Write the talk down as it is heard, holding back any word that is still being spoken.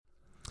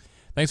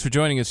Thanks for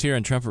joining us here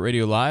on Trumpet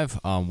Radio Live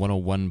on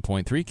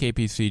 101.3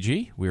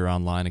 KPCG. We're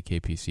online at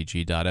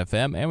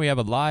kpcg.fm, and we have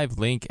a live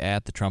link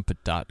at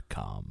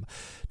thetrumpet.com.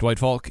 Dwight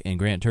Falk and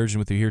Grant Turgeon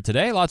with you here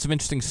today. Lots of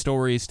interesting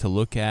stories to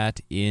look at,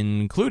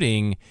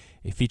 including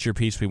a feature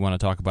piece we want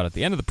to talk about at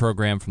the end of the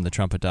program from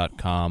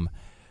thetrumpet.com.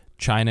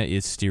 China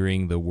is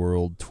steering the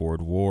world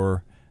toward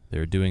war.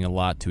 They're doing a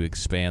lot to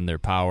expand their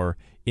power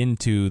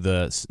into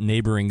the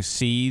neighboring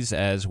seas,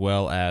 as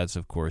well as,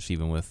 of course,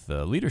 even with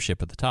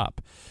leadership at the top.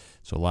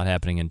 So a lot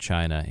happening in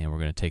China, and we're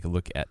going to take a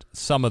look at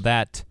some of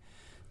that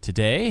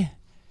today.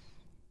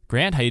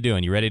 Grant, how you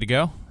doing? You ready to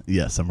go?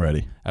 Yes, I'm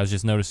ready. I was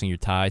just noticing your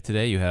tie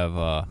today. You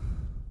have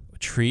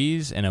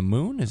trees and a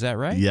moon. Is that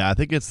right? Yeah, I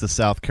think it's the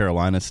South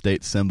Carolina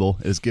state symbol.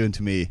 It was given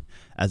to me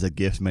as a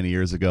gift many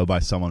years ago by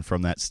someone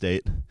from that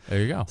state. There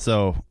you go.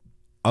 So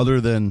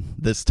other than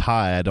this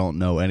tie, I don't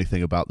know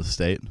anything about the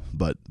state,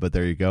 but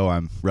there you go.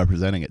 I'm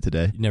representing it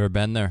today. You never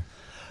been there?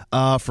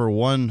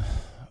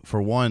 For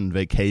one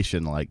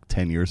vacation like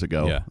 10 years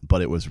ago, Yeah.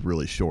 But it was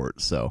really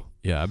short. So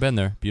Yeah, I've been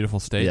there.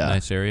 Beautiful state, Yeah.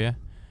 Nice area.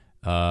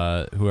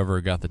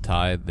 Whoever got the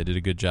tie, they did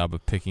a good job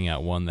of picking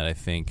out one that I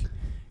think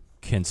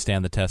can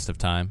stand the test of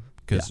time,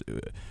 because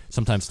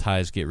sometimes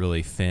ties get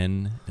really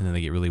thin and then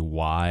they get really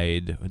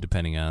wide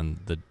depending on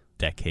the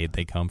decade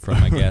they come from,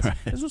 I guess. Right.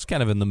 This was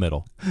kind of in the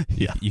middle.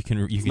 yeah, You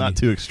can not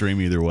too extreme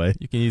either way.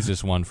 You can use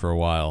this one for a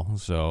while.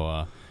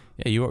 So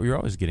yeah, you're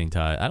always getting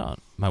ties.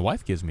 My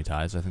wife gives me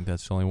ties. I think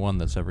that's the only one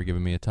that's ever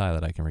given me a tie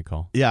that I can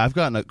recall. Yeah, I've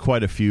gotten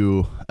quite a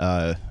few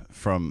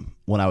from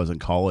when I was in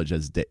college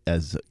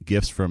as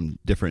gifts from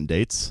different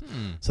dates.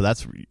 So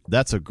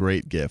that's a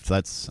great gift.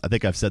 I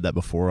think I've said that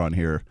before on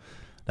here.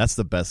 That's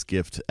the best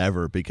gift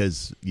ever,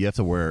 because you have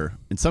to wear,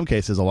 in some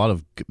cases, a lot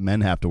of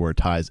men have to wear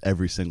ties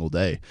every single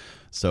day.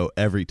 So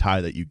every tie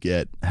that you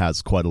get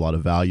has quite a lot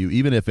of value,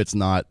 even if it's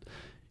not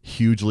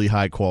hugely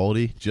high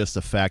quality. Just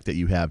the fact that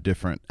you have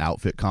different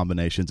outfit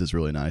combinations is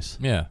really nice.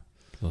 Yeah.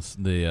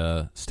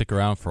 They stick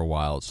around for a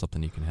while. It's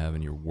something you can have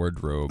in your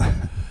wardrobe.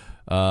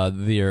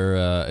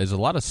 There is a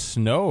lot of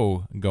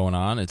snow going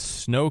on. It's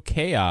snow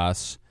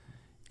chaos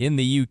in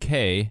the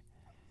UK,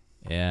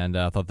 and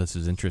I thought this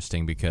is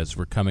interesting because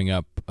we're coming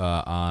up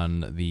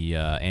on the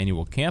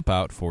annual camp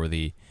out for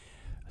the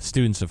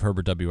students of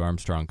Herbert W.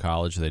 Armstrong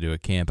College. They do a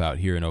camp out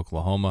here in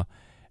Oklahoma,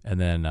 and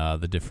then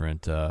the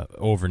different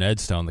over in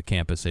Edstone, the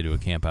campus, they do a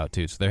camp out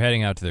too. So they're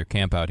heading out to their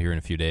camp out here in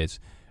a few days.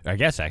 I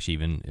guess actually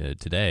even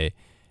today.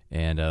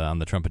 And on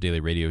the Trumpet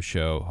Daily Radio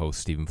Show, host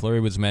Stephen Flurry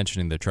was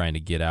mentioning they're trying to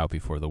get out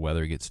before the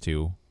weather gets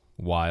too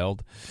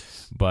wild.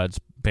 But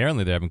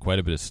apparently they're having quite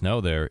a bit of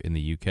snow there in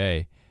the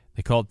UK.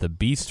 They call it the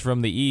Beast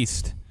from the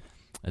East.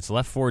 It's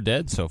left 4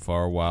 dead so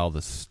far, while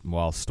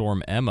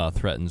Storm Emma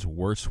threatens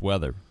worse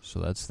weather.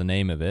 So that's the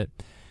name of it.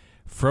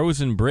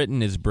 Frozen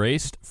Britain is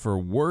braced for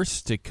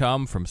worse to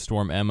come from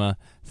Storm Emma,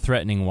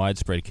 threatening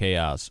widespread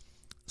chaos.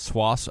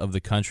 Swaths of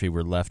the country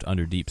were left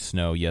under deep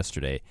snow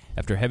yesterday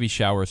after heavy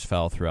showers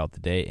fell throughout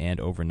the day and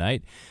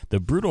overnight. The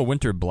brutal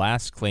winter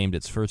blast claimed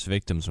its first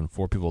victims when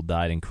 4 people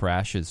died in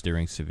crashes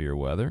during severe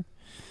weather.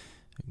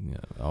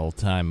 All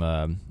time,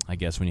 I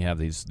guess, when you have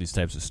these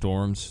types of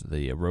storms,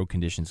 the road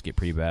conditions get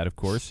pretty bad, of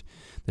course.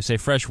 They say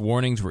fresh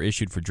warnings were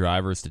issued for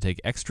drivers to take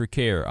extra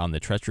care on the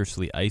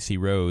treacherously icy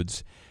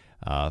roads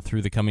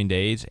through the coming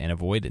days and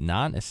avoid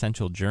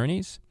non-essential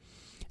journeys.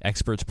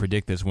 Experts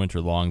predict this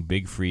winter-long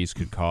big freeze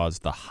could cause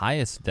the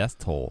highest death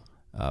toll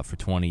for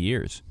 20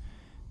 years.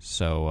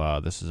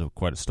 So this is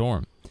quite a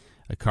storm.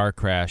 A car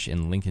crash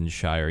in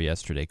Lincolnshire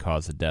yesterday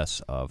caused the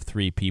deaths of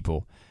 3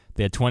 people.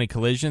 They had 20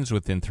 collisions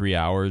within 3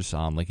 hours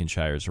on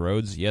Lincolnshire's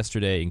roads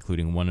yesterday,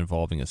 including one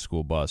involving a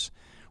school bus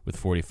with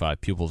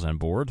 45 pupils on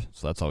board.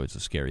 So that's always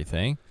a scary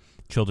thing.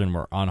 Children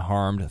were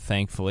unharmed,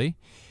 thankfully.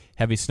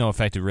 Heavy snow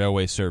affected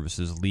railway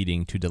services,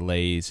 leading to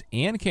delays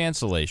and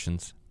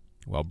cancellations,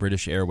 while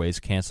British Airways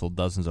canceled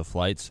dozens of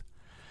flights.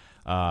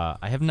 I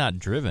have not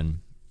driven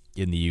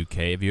in the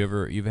UK. Have you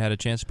ever had a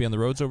chance to be on the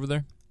roads over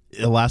there?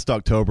 Last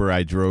October,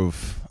 I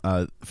drove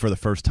for the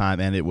first time,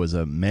 and it was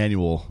a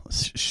manual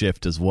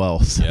shift as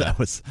well. So Yeah.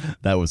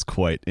 that was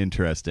quite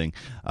interesting.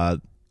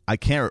 I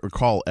can't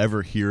recall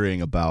ever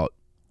hearing about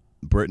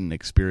Britain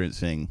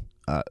experiencing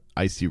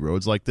icy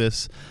roads like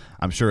this.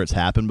 I'm sure it's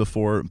happened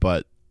before,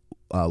 but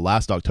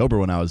last October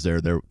when I was there,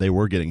 they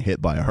were getting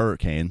hit by a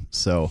hurricane.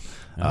 So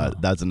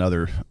that's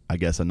another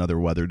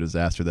weather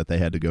disaster that they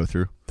had to go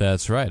through.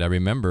 That's right. I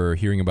remember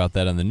hearing about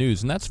that on the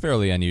news, and that's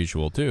fairly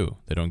unusual too.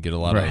 They don't get a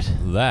lot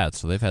of that,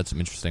 so they've had some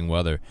interesting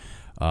weather.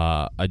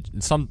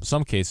 In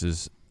some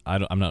cases,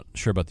 I'm not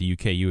sure about the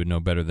UK. You would know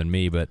better than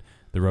me, but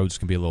the roads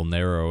can be a little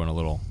narrow and a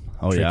little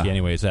tricky. Yeah.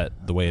 Anyway, is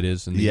that the way it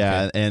is in the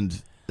UK?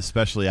 And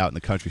especially out in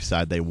the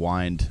countryside, they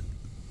wind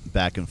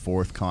back and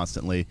forth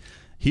constantly.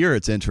 Here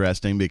it's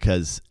interesting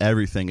because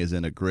everything is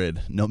in a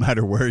grid. No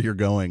matter where you're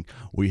going,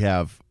 we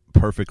have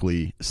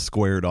perfectly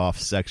squared off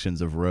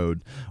sections of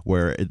road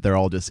where they're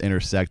all just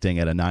intersecting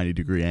at a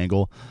 90-degree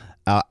angle.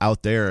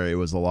 Out there, it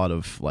was a lot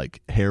of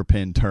like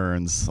hairpin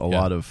turns, a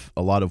lot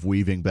of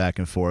weaving back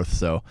and forth.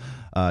 So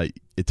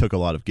it took a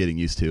lot of getting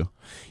used to.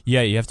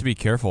 Yeah, you have to be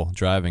careful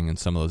driving in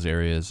some of those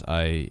areas.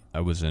 I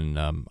was in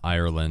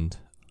Ireland.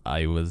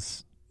 I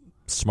was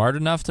smart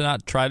enough to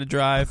not try to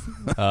drive,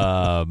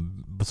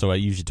 so I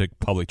usually took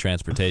public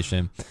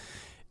transportation.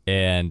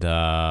 And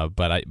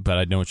but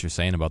I know what you're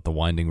saying about the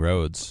winding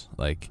roads.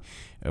 Like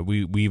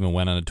we even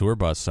went on a tour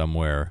bus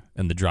somewhere,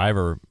 and the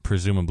driver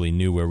presumably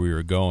knew where we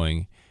were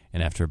going.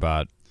 And after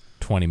about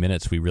 20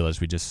 minutes, we realized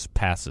we just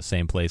passed the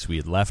same place we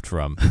had left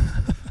from.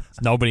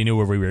 Nobody knew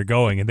where we were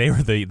going, and they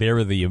were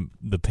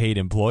the paid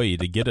employee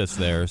to get us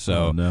there.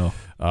 So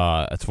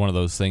it's one of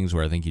those things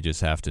where I think you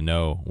just have to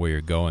know where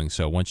you're going.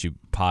 So once you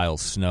pile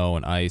snow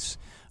and ice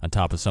on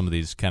top of some of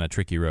these kind of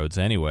tricky roads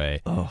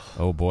anyway,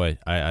 oh boy,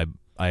 I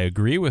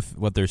agree with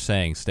what they're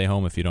saying. Stay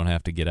home if you don't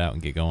have to get out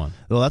and get going.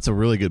 Well, that's a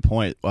really good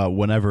point.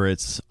 Whenever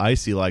it's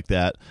icy like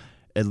that,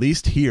 at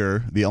least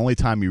here, the only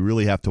time you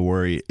really have to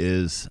worry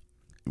is,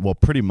 well,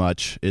 pretty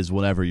much is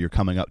whenever you're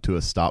coming up to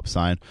a stop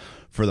sign.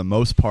 For the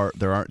most part,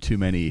 there aren't too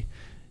many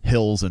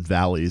hills and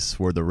valleys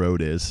where the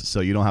road is, so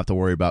you don't have to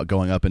worry about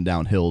going up and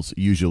down hills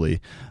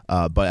usually.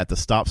 But at the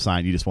stop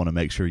sign, you just want to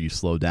make sure you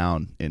slow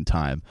down in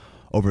time.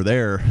 Over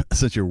there,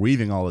 since you're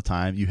weaving all the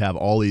time, you have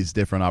all these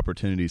different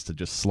opportunities to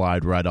just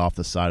slide right off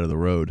the side of the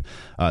road.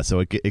 So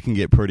it can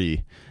get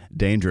pretty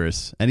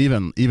dangerous. And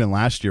even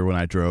last year when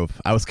I drove,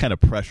 I was kind of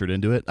pressured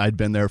into it. I'd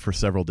been there for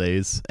several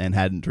days and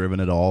hadn't driven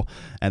at all.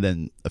 And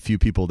then a few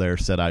people there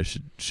said I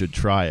should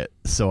try it.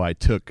 So I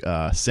took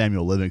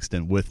Samuel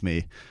Livingston with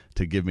me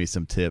to give me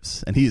some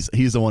tips. And he's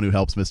the one who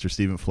helps Mr.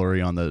 Stephen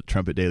Fleury on the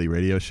Trumpet Daily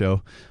radio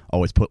show,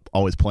 always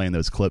playing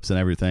those clips and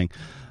everything.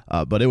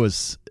 But it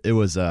was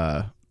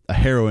a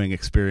harrowing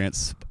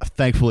experience.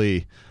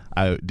 Thankfully,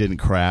 I didn't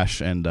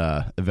crash and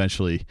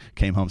eventually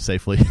came home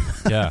safely.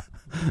 Yeah.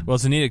 Well,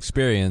 it's a neat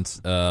experience,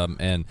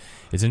 and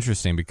it's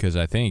interesting because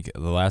I think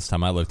the last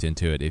time I looked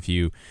into it, if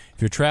you're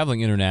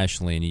traveling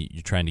internationally and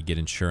you're trying to get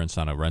insurance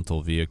on a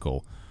rental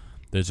vehicle,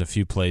 there's a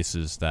few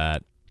places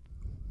that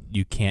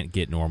you can't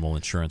get normal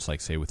insurance,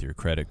 like say with your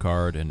credit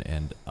card,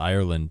 and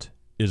Ireland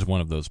is one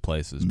of those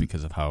places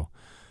because of how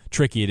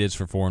tricky it is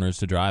for foreigners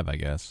to drive, I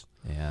guess.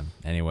 And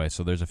anyway,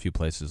 so there's a few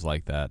places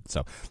like that.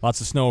 So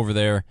lots of snow over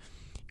there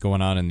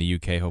going on in the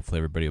UK. Hopefully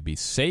everybody will be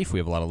safe. We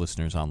have a lot of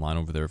listeners online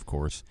over there, of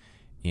course,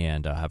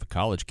 and have a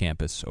college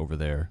campus over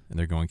there, and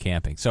they're going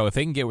camping. So if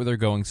they can get where they're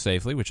going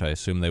safely, which I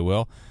assume they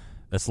will,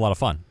 that's a lot of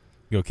fun.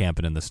 Go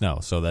camping in the snow.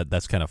 So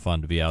that's kind of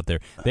fun to be out there.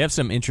 They have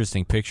some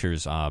interesting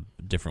pictures on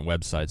different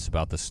websites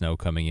about the snow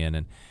coming in,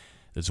 and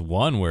there's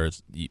one where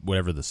it's,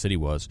 whatever the city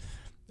was,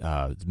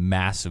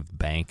 massive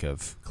bank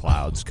of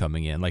clouds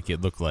coming in. Like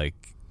it looked like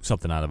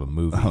something out of a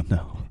movie. Oh,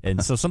 no.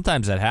 And so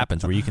sometimes that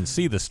happens where you can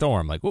see the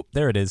storm, like, whoop,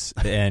 there it is.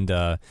 And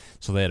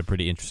so they had a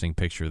pretty interesting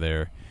picture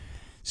there.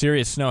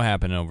 Serious snow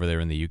happening over there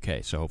in the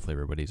UK, so hopefully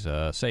everybody's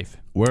safe.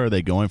 Where are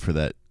they going for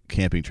that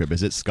camping trip?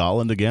 Is it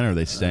Scotland again, or are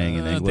they staying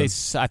in England?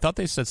 I thought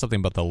they said something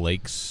about the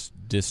Lakes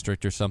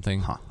District or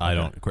something. Huh,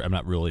 I'm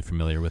not really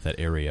familiar with that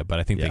area, but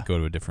I think they go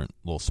to a different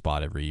little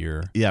spot every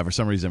year. Yeah, for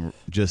some reason,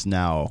 just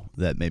now,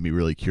 that made me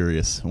really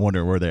curious. I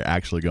wonder where they're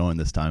actually going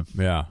this time.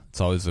 Yeah,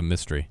 it's always a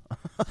mystery.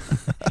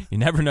 You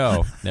never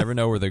know. Never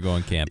know where they're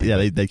going camping.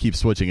 Yeah, they keep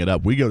switching it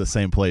up. We go to the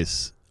same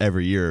place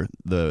every year.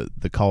 The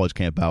college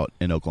camp out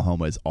in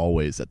Oklahoma is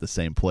always at the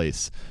same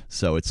place,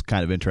 so it's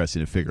kind of interesting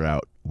to figure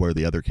out where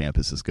the other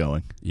campus is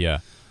going.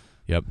 Yeah.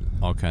 Yep.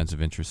 All kinds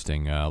of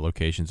interesting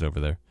locations over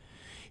there.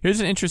 Here's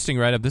an interesting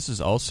write-up. This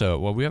is also,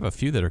 well, we have a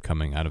few that are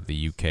coming out of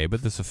the UK,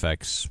 but this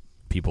affects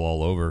people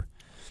all over.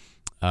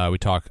 We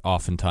talk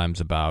oftentimes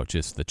about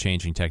just the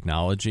changing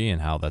technology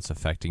and how that's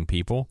affecting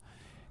people.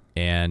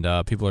 And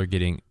people are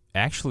getting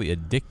actually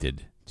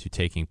addicted to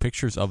taking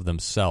pictures of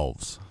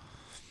themselves.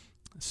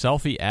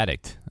 Selfie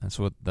addict. That's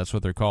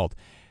what they're called.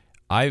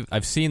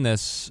 I've seen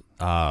this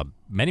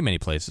many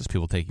places.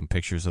 People taking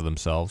pictures of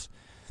themselves.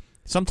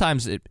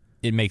 Sometimes it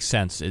makes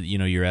sense.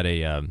 You're at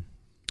a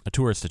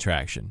tourist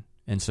attraction,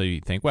 and so you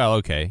think, well,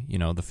 okay,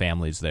 the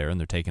family's there and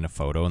they're taking a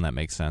photo, and that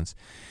makes sense.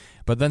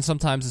 But then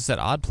sometimes it's at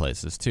odd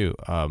places too.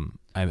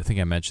 I think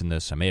I mentioned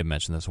this. I may have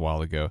mentioned this a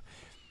while ago.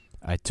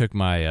 I took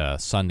my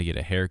son to get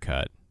a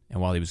haircut,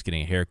 and while he was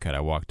getting a haircut,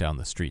 I walked down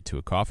the street to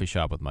a coffee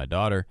shop with my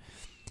daughter,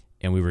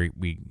 and we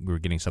were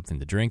getting something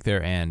to drink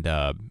there, and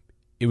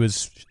it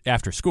was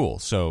after school,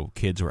 so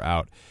kids were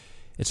out.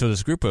 And so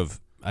this group of,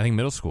 I think,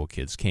 middle school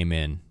kids came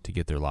in to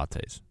get their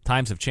lattes.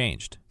 Times have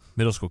changed.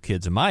 Middle school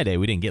kids in my day,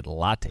 we didn't get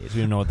lattes. We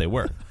didn't know what they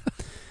were.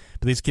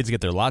 But these kids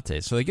get their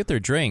lattes. So they get their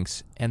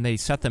drinks, and they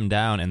set them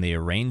down, and they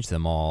arrange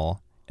them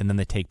all, and then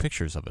they take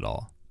pictures of it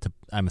all to,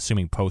 I'm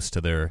assuming, post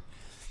to their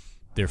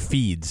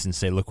feeds and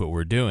say, look what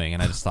we're doing.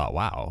 And I just thought,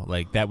 wow,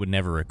 like that would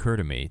never occur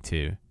to me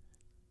to.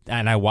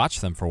 And I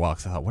watched them for a while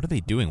because I thought, what are they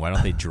doing? Why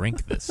don't they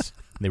drink this?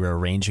 They were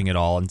arranging it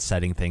all and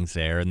setting things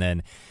there, and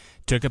then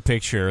took a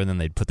picture, and then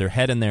they'd put their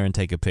head in there and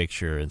take a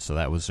picture, and so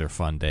that was their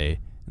fun day.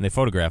 And they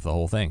photographed the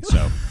whole thing.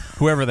 So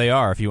whoever they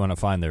are, if you want to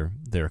find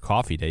their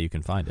coffee day, you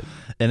can find it.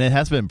 And it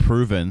has been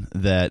proven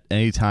that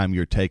anytime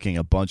you're taking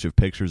a bunch of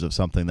pictures of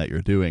something that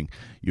you're doing,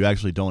 you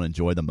actually don't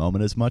enjoy the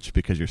moment as much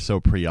because you're so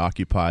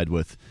preoccupied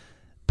with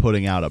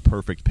putting out a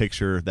perfect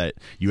picture that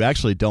you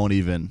actually don't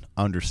even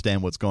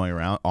understand what's going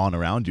on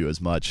around you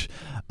as much.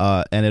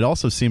 And it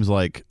also seems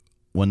like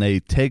when they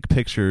take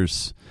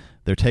pictures,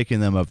 they're taking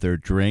them of their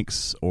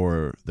drinks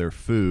or their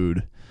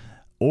food,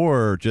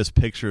 or just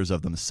pictures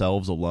of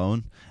themselves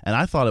alone. And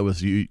I thought it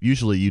was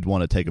usually you'd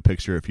want to take a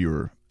picture if you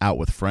were out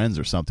with friends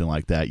or something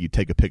like that. You'd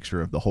take a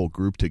picture of the whole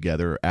group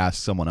together, or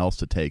ask someone else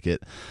to take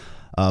it.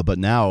 But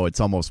now it's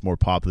almost more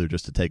popular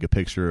just to take a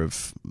picture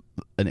of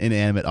an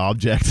inanimate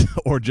object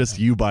or just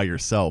you by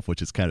yourself,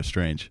 which is kind of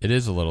strange. It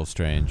is a little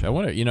strange. I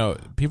wonder,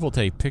 people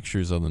take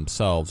pictures of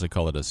themselves. They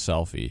call it a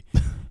selfie.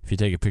 If you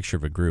take a picture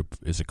of a group,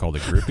 is it called a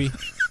groupie?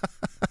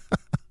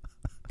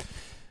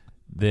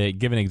 They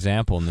give an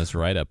example in this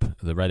write-up.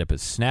 The write-up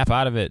is, snap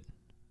out of it.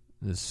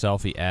 The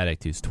selfie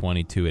addict who's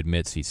 22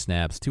 admits he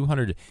snaps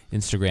 200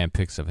 Instagram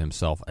pics of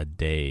himself a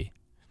day.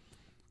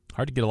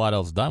 Hard to get a lot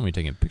else done when you're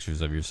taking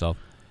pictures of yourself.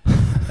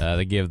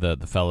 They give the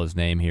fellow's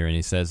name here, and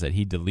he says that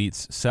he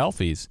deletes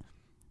selfies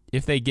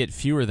if they get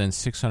fewer than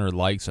 600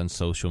 likes on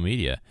social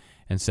media,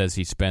 and says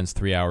he spends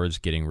 3 hours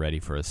getting ready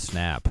for a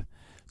snap.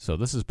 So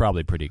this is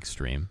probably pretty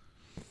extreme.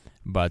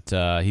 But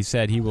he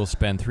said he will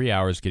spend 3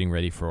 hours getting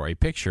ready for a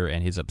picture,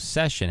 and his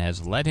obsession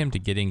has led him to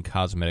getting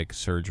cosmetic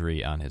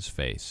surgery on his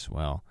face.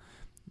 Well,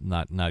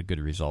 not good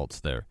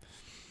results there.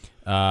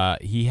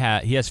 He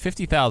has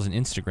 50,000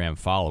 Instagram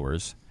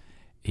followers.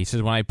 He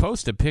says, when I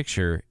post a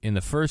picture, in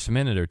the first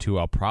minute or two,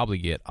 I'll probably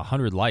get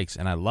 100 likes,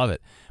 and I love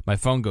it. My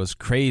phone goes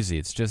crazy.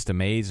 It's just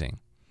amazing.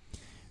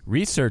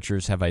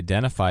 Researchers have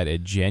identified a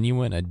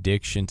genuine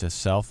addiction to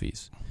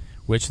selfies,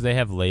 which they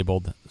have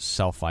labeled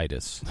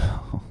selfitis.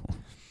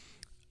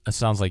 It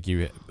sounds like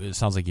you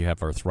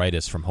have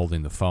arthritis from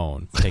holding the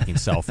phone, taking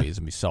selfies,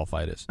 and be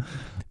selfitis.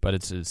 But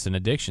it's an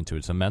addiction to it.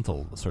 It's a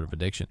mental sort of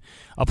addiction.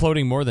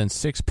 Uploading more than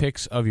 6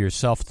 pics of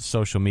yourself to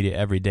social media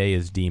every day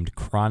is deemed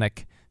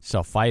chronic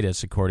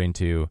selfitis, according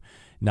to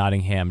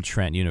Nottingham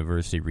Trent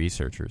University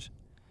researchers.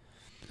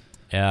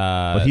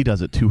 But he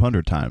does it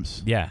 200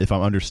 times. Yeah. If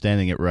I'm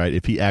understanding it right,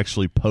 if he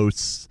actually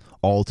posts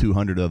all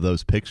 200 of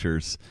those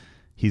pictures,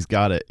 he's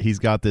got it. He's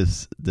got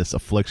this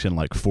affliction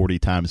like 40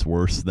 times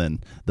worse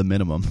than the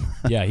minimum.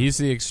 Yeah, he's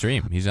the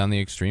extreme. He's on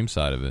the extreme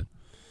side of it.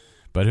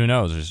 But who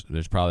knows?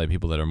 There's probably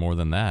people that are more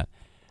than that.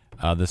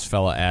 This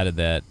fella added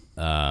that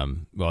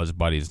his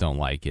buddies don't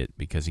like it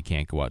because he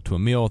can't go out to a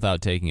meal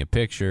without taking a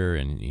picture,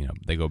 and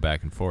they go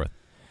back and forth.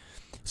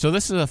 So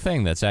this is a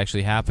thing that's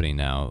actually happening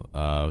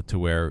now, to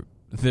where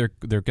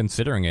they're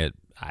considering it,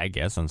 I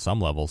guess, on some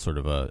level, sort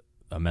of a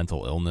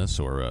mental illness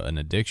or an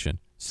addiction.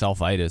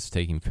 Selfitis,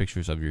 taking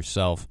pictures of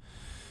yourself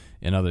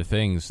and other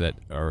things that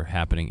are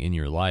happening in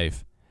your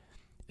life.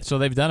 So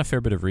they've done a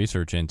fair bit of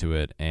research into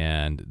it,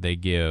 and they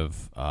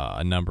give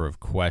a number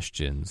of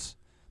questions.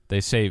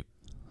 They say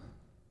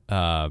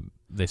 10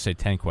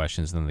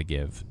 questions, and then they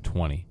give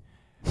 20.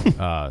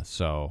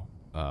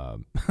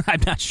 I'm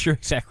not sure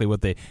exactly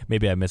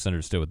maybe I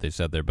misunderstood what they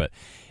said there, but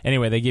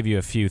anyway, they give you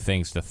a few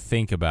things to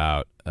think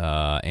about,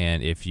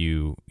 and if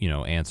you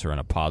answer on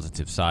a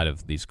positive side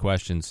of these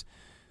questions,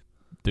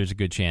 there's a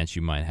good chance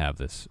you might have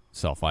this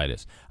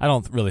selfitis. I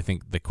don't really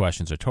think the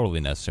questions are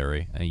totally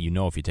necessary, and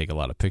if you take a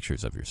lot of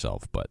pictures of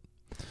yourself, but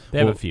they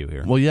have a few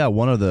here. Well, yeah,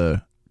 one of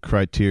the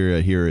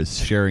criteria here is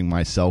sharing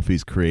my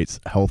selfies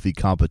creates healthy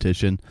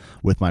competition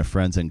with my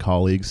friends and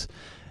colleagues,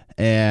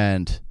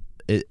 and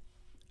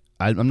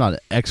I'm not an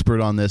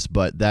expert on this,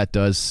 but that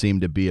does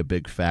seem to be a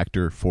big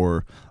factor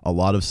for a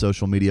lot of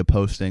social media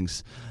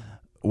postings,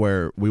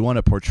 where we want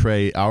to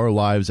portray our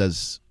lives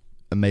as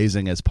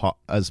amazing as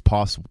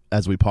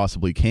we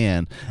possibly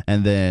can,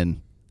 and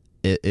then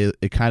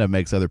it kind of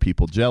makes other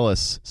people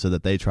jealous, so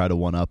that they try to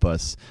one up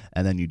us,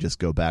 and then you just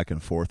go back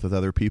and forth with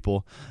other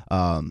people.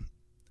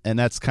 And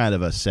that's kind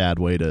of a sad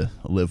way to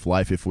live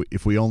life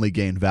if we only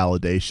gain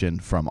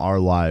validation from our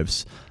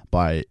lives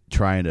by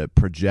trying to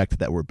project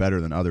that we're better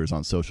than others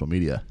on social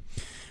media.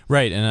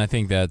 Right, and I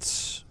think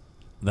that's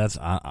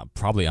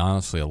probably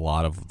honestly a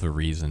lot of the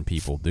reason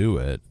people do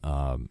it.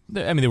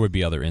 There would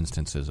be other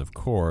instances, of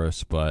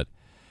course, but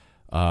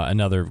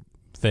another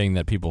thing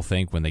that people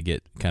think when they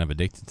get kind of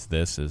addicted to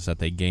this is that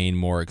they gain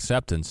more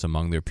acceptance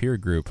among their peer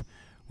group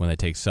when they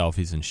take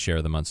selfies and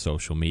share them on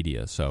social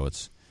media. So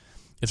it's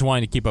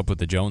wanting to keep up with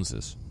the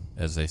Joneses,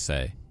 as they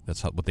say.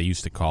 That's what they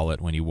used to call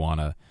it when you want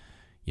to,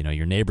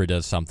 your neighbor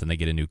does something, they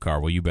get a new car.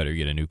 Well, you better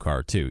get a new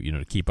car too,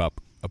 to keep up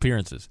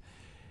appearances.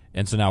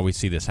 And so now we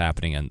see this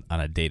happening on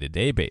a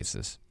day-to-day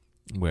basis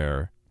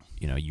where,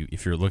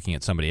 if you're looking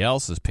at somebody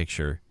else's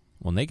picture,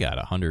 well, they got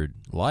 100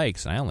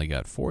 likes, and I only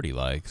got 40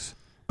 likes.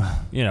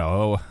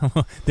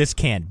 This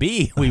can't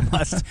be. We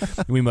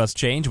must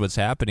change what's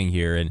happening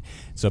here. And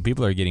so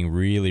people are getting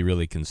really,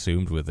 really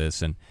consumed with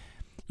this. And,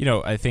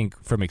 I think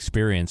from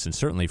experience, and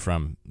certainly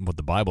from what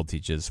the Bible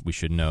teaches, we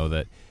should know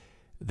that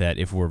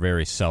if we're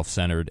very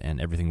self-centered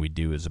and everything we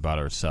do is about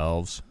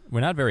ourselves,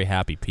 we're not very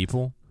happy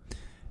people.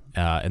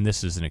 And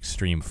this is an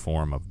extreme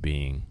form of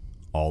being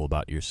all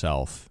about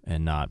yourself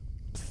and not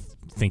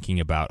thinking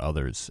about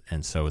others.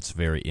 And so it's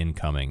very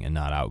incoming and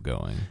not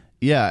outgoing.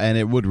 Yeah, and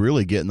it would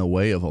really get in the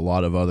way of a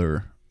lot of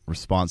other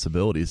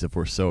responsibilities if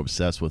we're so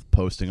obsessed with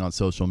posting on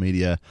social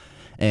media,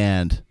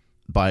 and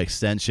by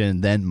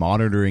extension then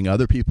monitoring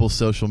other people's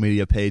social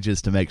media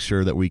pages to make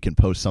sure that we can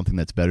post something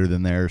that's better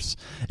than theirs.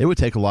 It would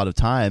take a lot of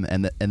time,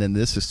 and in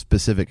this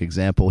specific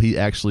example, he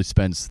actually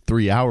spends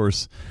 3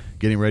 hours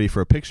getting ready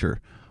for a picture,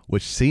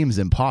 which seems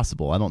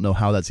impossible. I don't know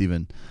how that's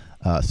even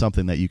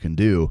something that you can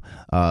do,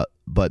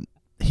 but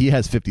he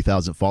has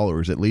 50,000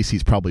 followers. At least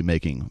he's probably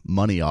making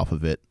money off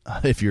of it.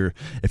 If you're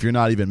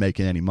not even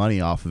making any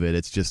money off of it,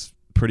 it's just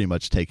pretty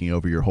much taking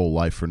over your whole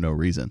life for no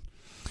reason.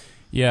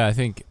 Yeah, I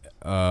think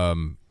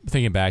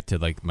thinking back to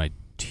like my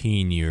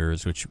teen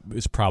years, which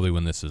is probably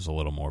when this is a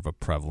little more of a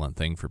prevalent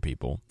thing for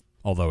people,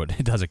 although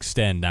it does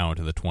extend now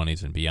into the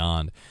 20s and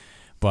beyond.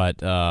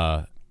 But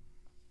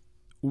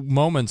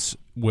moments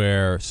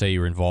where, say,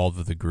 you're involved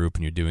with a group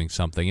and you're doing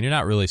something and you're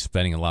not really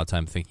spending a lot of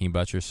time thinking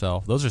about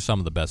yourself, those are some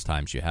of the best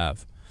times you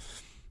have,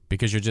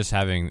 because you're just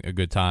having a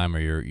good time, or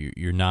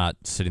you're not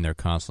sitting there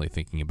constantly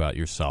thinking about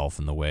yourself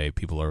and the way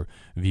people are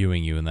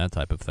viewing you and that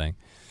type of thing.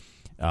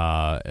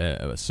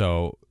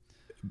 So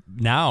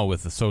now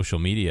with the social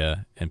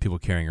media and people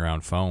carrying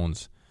around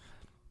phones,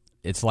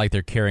 it's like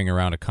they're carrying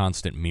around a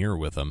constant mirror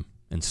with them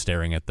and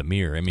staring at the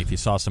mirror. I mean, if you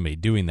saw somebody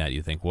doing that,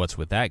 you think, what's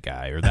with that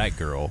guy or that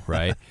girl,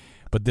 right?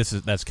 But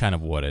that's kind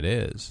of what it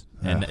is.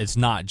 And it's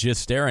not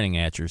just staring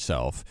at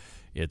yourself.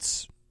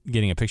 It's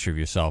getting a picture of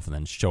yourself and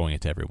then showing it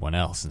to everyone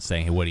else and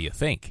saying, hey, what do you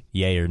think?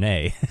 Yay or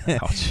nay?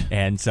 Ouch.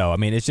 And so, I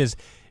mean, it's just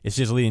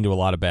leading to a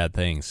lot of bad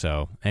things.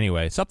 So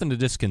anyway, something to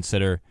just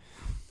consider.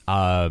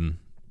 I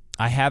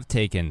have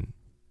taken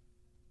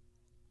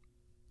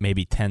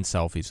maybe 10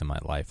 selfies in my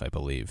life, I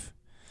believe.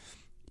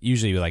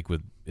 Usually, it's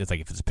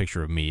like if it's a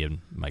picture of me and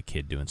my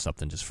kid doing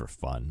something just for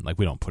fun. Like,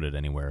 we don't put it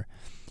anywhere.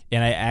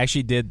 And I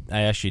actually did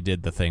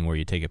the thing where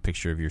you take a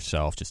picture of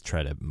yourself, just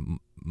try to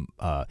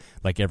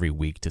like every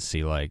week to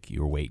see like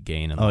your weight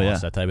gain and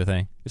loss, that type of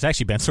thing. It's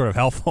actually been sort of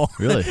helpful,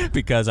 really,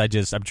 because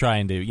I'm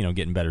trying to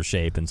get in better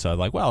shape, and so I'm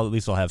like, well, at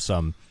least I'll have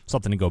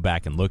something to go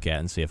back and look at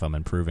and see if I'm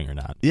improving or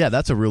not. Yeah,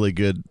 that's a really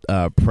good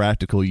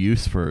practical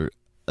use for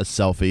a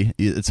selfie.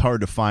 It's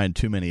hard to find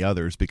too many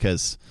others,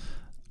 because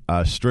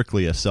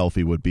strictly a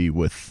selfie would be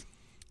with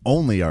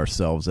only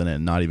ourselves in it,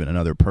 and not even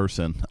another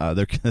person.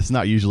 There's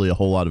not usually a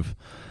whole lot of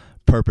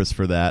purpose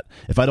for that.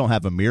 If I don't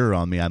have a mirror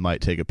on me, I might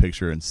take a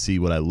picture and see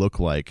what I look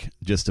like,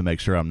 just to make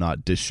sure I'm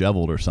not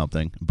disheveled or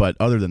something. But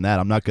other than that,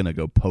 I'm not going to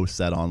go post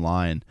that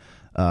online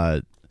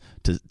to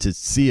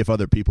see if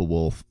other people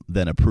will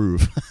then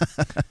approve.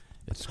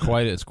 It's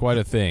quite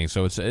a thing.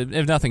 So it's,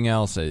 if nothing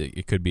else,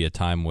 it could be a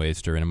time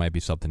waster, and it might be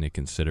something to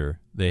consider.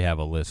 They have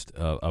a list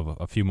of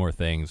a few more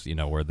things,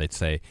 where they'd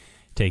say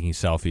taking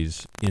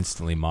selfies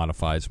instantly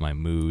modifies my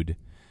mood.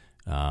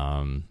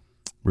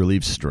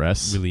 Relieves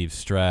stress. To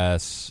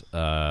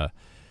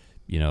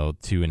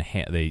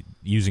enhance.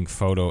 Using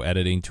photo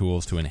editing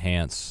tools to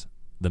enhance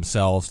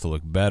themselves to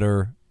look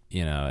better.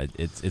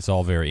 It's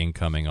all very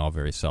incoming, all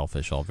very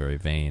selfish, all very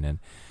vain, and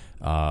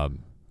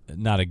it's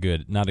not a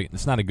good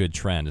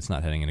trend. It's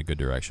not heading in a good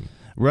direction.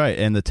 Right,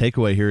 and the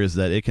takeaway here is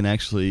that it can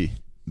actually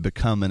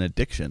become an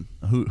addiction.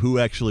 Who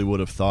actually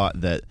would have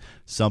thought that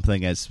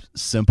something as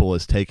simple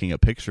as taking a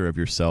picture of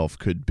yourself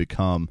could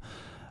become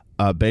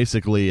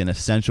basically an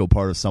essential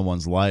part of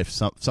someone's life,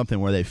 something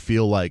where they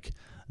feel like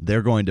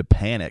they're going to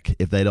panic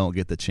if they don't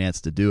get the chance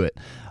to do it.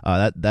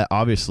 That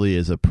obviously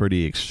is a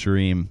pretty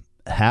extreme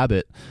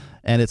habit,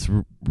 and it's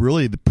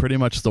really pretty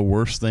much the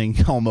worst thing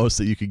almost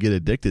that you could get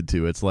addicted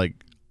to. It's like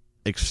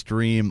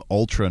extreme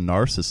ultra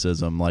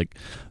narcissism, like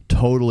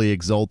totally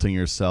exalting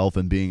yourself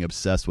and being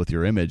obsessed with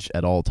your image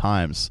at all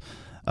times.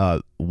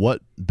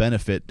 What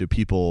benefit do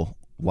people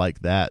like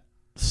that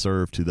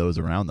serve to those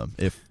around them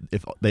if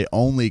they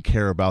only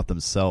care about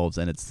themselves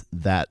and it's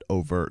that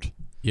overt?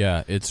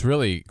 Yeah, it's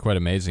really quite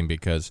amazing,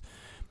 because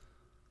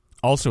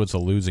also it's a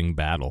losing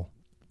battle,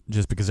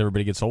 just because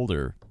everybody gets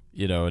older,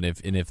 and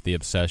if the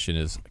obsession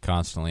is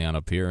constantly on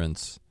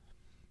appearance,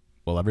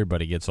 well,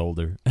 everybody gets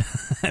older.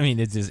 I mean,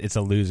 it's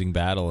a losing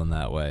battle in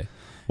that way.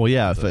 Well,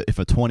 yeah, if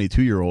a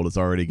 22-year-old is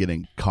already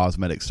getting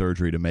cosmetic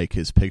surgery to make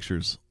his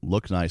pictures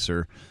look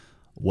nicer,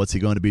 what's he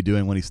going to be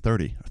doing when he's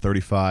 30,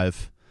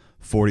 35,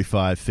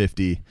 45,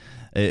 50?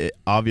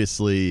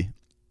 Obviously,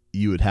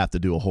 you would have to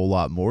do a whole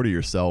lot more to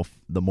yourself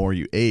the more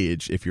you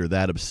age if you're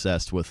that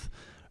obsessed with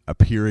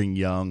appearing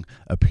young,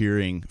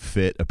 appearing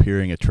fit,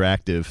 appearing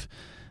attractive.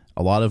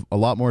 A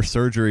lot more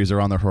surgeries are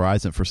on the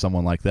horizon for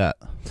someone like that.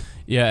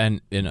 Yeah,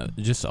 and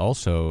just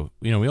also,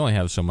 we only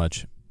have so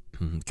much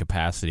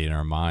capacity in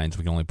our minds.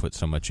 We can only put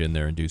so much in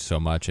there and do so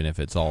much, and if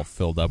it's all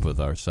filled up with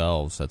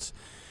ourselves, that's,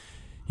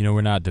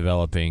 we're not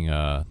developing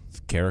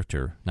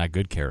character, not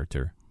good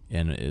character,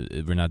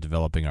 and we're not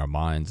developing our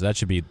minds. That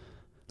should be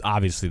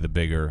obviously the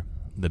bigger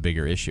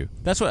issue.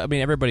 That's what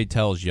everybody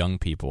tells young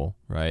people,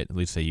 right? At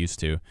least they used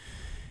to.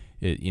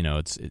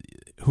 It's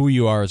who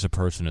you are as a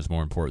person is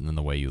more important than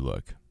the way you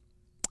look,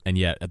 and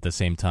yet at the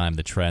same time,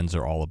 the trends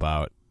are all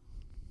about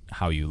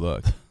how you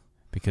look,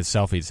 because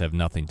selfies have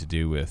nothing to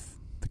do with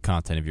the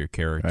content of your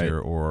character,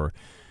 right, or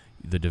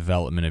the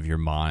development of your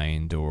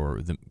mind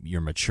or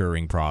your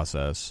maturing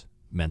process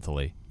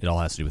mentally. It all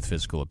has to do with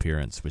physical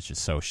appearance, which is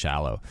so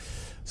shallow.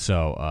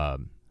 So,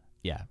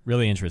 yeah,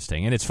 really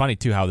interesting. And it's funny,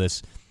 too, how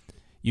this,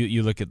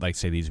 you look at, like,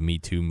 say, these Me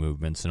Too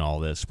movements and all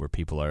this, where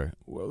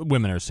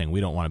women are saying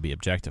we don't want to be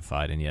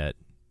objectified, and yet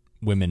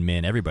women,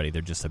 men, everybody,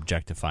 they're just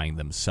objectifying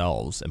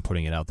themselves and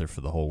putting it out there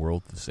for the whole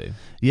world to see.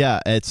 Yeah,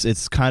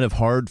 it's kind of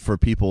hard for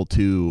people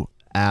to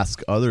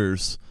ask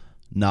others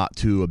not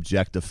to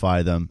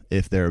objectify them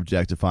if they're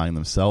objectifying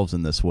themselves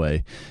in this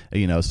way.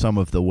 You know, some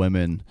of the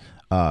women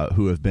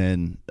who have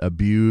been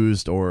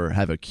abused or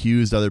have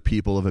accused other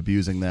people of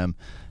abusing them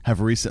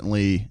have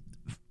recently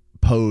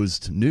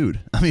posed nude.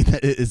 I mean,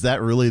 is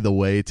that really the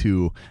way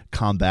to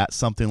combat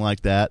something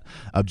like that?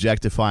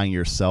 Objectifying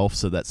yourself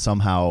so that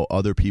somehow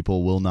other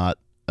people will not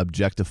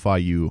objectify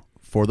you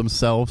for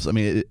themselves? I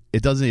mean,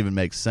 it doesn't even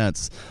make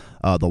sense,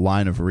 the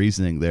line of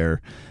reasoning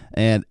there.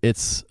 And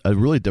it's a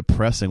really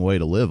depressing way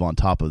to live on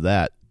top of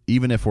that,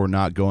 even if we're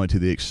not going to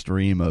the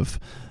extreme of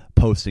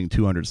posting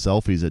 200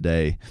 selfies a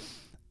day.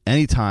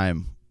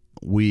 Anytime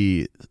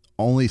we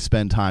only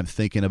spend time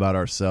thinking about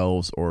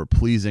ourselves or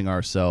pleasing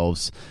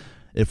ourselves,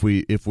 if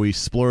we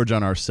splurge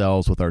on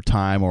ourselves with our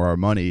time or our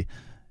money,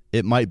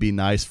 it might be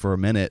nice for a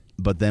minute,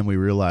 but then we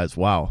realize,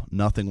 wow,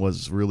 nothing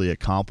was really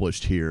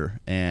accomplished here.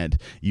 And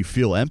you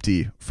feel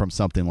empty from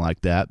something like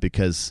that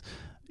because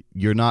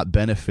you're not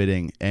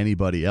benefiting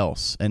anybody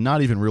else, and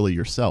not even really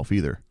yourself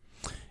either.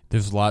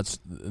 There's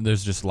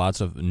just lots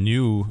of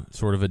new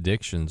sort of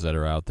addictions that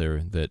are out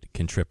there that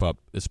can trip up,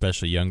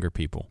 especially younger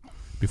people,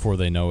 before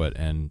they know it.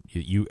 And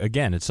you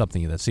again, it's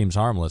something that seems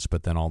harmless,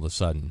 but then all of a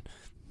sudden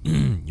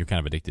you're kind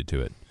of addicted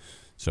to it.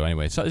 So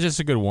anyway, so it's just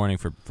a good warning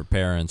for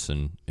parents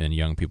and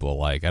young people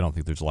alike. I don't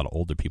think there's a lot of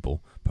older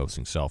people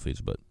posting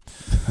selfies, but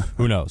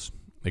who knows?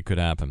 It could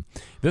happen.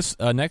 This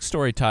next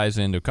story ties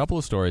into a couple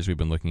of stories we've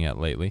been looking at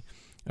lately.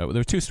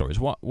 There are two stories.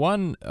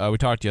 One we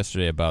talked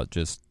yesterday about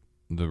just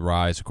the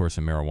rise, of course,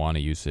 in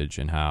marijuana usage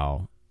and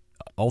how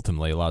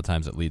ultimately a lot of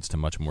times it leads to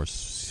much more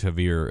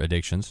severe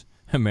addictions.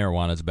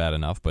 Marijuana is bad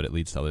enough, but it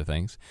leads to other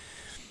things.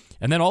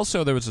 And then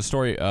also there was a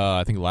story,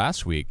 I think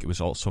last week, it was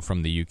also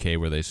from the UK,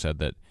 where they said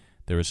that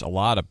there was a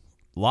lot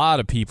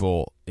of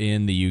people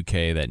in the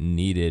UK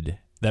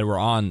that were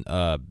on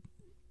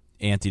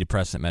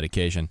antidepressant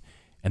medication,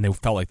 and they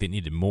felt like they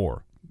needed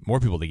more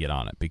people to get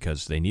on it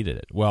because they needed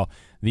it. Well,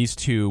 these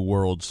two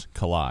worlds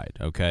collide,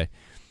 okay?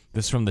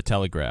 This is from the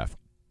Telegraph.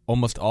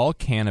 Almost all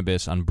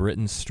cannabis on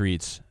Britain's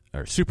streets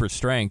are super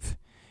strength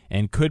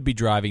and could be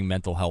driving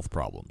mental health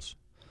problems.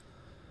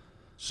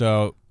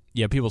 So,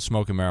 yeah, people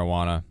smoking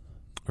marijuana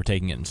or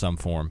taking it in some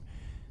form,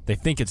 they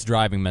think it's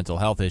driving mental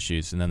health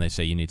issues, and then they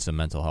say you need some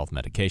mental health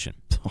medication.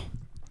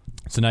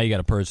 So now you got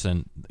a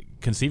person,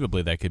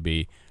 conceivably, that could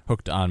be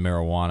hooked on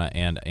marijuana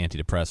and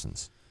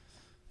antidepressants.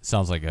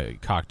 Sounds like a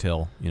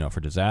cocktail, for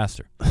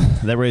disaster.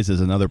 That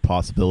raises another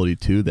possibility,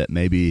 too, that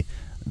maybe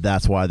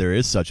that's why there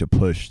is such a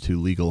push to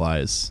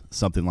legalize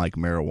something like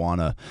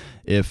marijuana.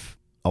 If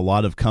a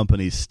lot of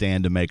companies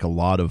stand to make a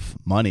lot of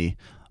money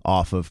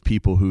off of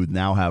people who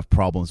now have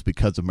problems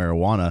because of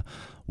marijuana,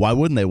 why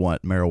wouldn't they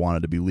want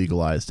marijuana to be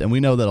legalized? And we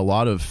know that a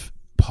lot of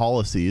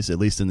policies, at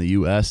least in the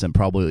U.S. and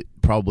probably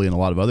in a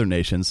lot of other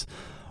nations,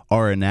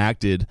 are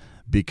enacted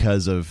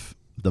because of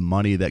the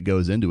money that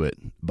goes into it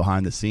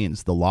behind the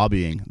scenes, the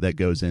lobbying that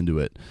goes into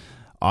it.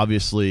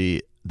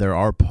 Obviously, there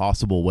are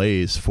possible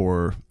ways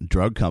for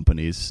drug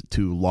companies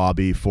to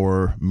lobby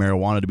for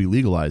marijuana to be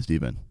legalized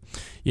even.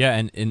 Yeah,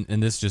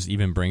 and this just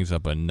even brings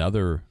up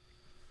another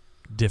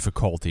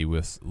difficulty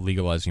with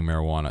legalizing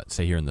marijuana,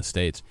 say here in the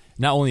States.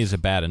 Not only is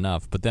it bad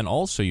enough, but then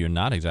also you're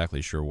not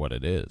exactly sure what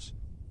it is.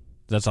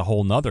 That's a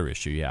whole nother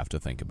issue you have to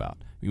think about.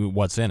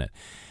 What's in it?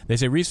 They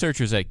say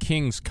researchers at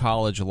King's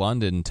College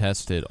London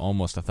tested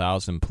almost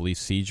 1,000 police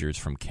seizures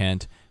from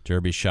Kent,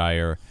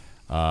 Derbyshire,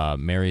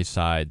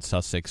 Merseyside,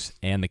 Sussex,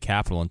 and the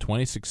capital in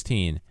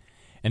 2016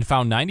 and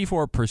found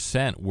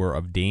 94% were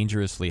of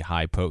dangerously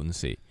high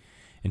potency.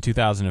 In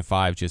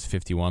 2005, just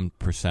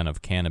 51%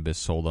 of cannabis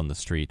sold on the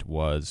street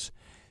was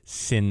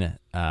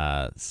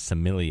Simila,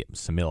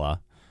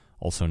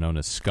 also known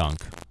as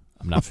skunk.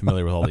 I'm not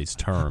familiar with all these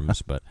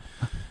terms, but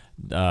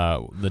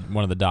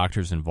one of the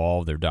doctors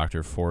involved, their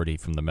Dr. Forty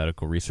from the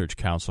Medical Research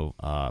Council,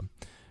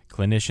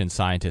 clinician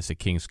scientist at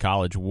King's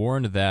College,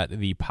 warned that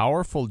the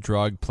powerful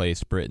drug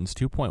placed Britain's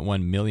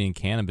 2.1 million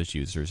cannabis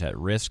users at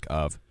risk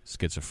of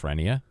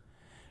schizophrenia,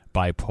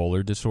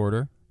 bipolar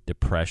disorder,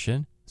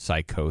 depression,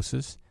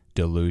 psychosis,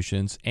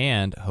 delusions,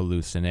 and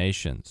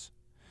hallucinations.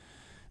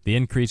 The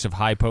increase of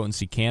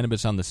high-potency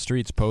cannabis on the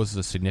streets poses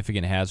a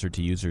significant hazard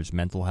to users'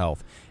 mental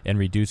health and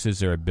reduces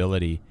their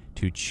ability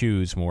to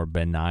choose more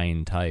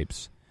benign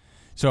types.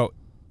 So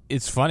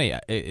it's funny.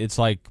 It's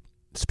like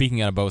speaking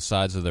out of both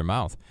sides of their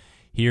mouth.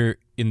 Here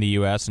in the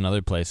U.S. and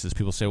other places,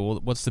 people say, well,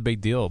 what's the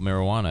big deal,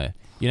 marijuana?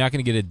 You're not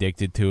going to get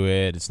addicted to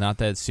it. It's not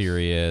that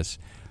serious.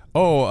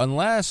 Oh,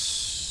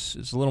 unless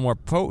it's a little more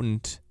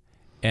potent.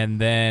 And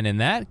then in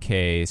that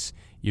case,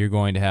 you're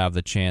going to have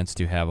the chance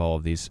to have all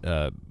of these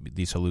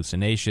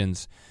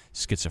hallucinations,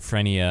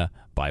 schizophrenia,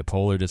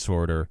 bipolar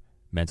disorder,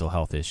 mental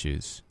health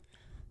issues.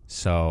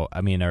 So,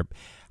 I mean,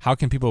 how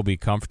can people be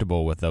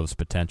comfortable with those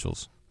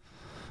potentials?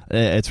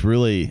 It's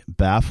really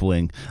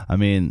baffling. I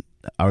mean,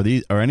 are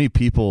any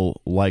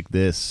people like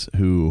this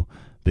who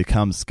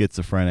become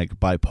schizophrenic,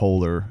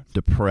 bipolar,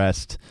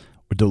 depressed,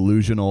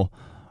 delusional?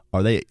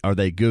 Are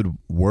they good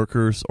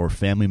workers or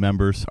family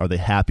members? Are they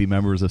happy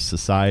members of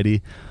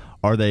society?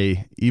 Are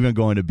they even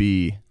going to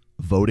be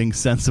voting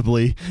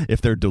sensibly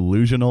if they're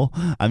delusional?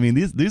 I mean,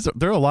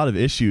 there are a lot of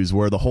issues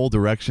where the whole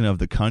direction of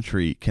the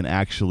country can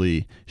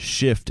actually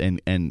shift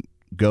and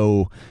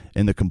go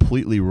in the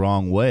completely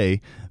wrong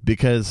way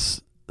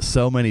because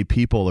so many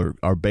people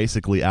are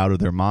basically out of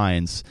their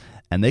minds,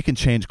 and they can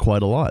change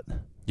quite a lot.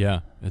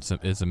 Yeah,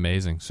 it's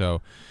amazing.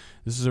 So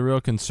this is a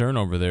real concern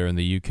over there in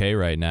the UK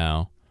right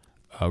now.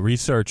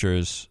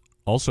 Researchers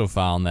also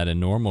found that in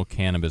normal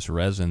cannabis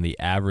resin, the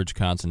average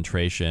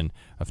concentration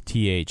of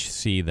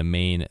THC, the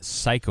main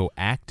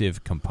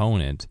psychoactive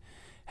component,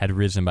 had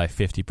risen by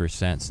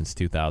 50% since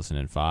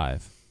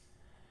 2005.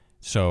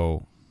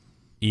 So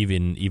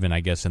even I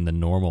guess in the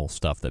normal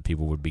stuff that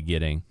people would be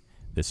getting,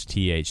 this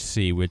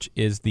THC, which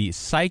is the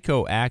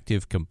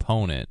psychoactive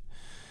component,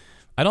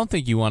 I don't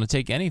think you want to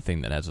take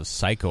anything that has a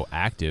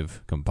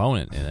psychoactive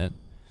component in it.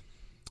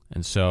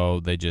 And so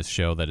they just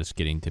show that it's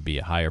getting to be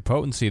a higher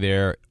potency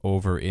there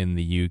over in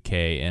the UK.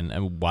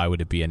 And why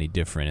would it be any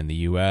different in the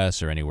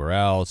US or anywhere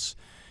else?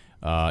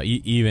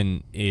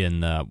 Even in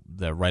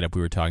the write-up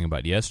we were talking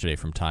about yesterday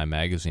from Time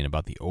Magazine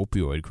about the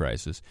opioid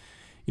crisis,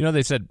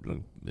 they said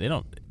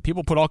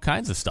people put all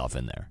kinds of stuff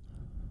in there,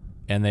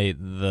 and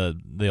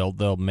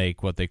they'll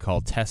make what they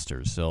call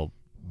testers. They'll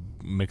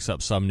mix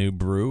up some new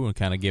brew and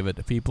kind of give it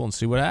to people and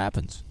see what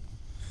happens.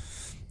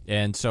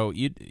 And so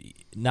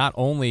not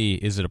only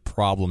is it a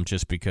problem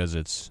just because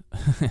it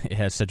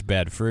has such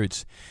bad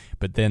fruits,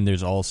 but then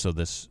there's also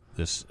this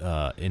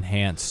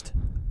enhanced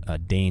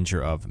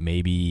danger of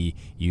maybe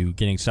you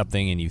getting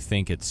something and you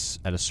think it's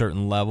at a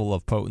certain level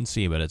of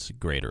potency, but it's a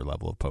greater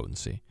level of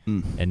potency,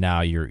 and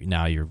now you're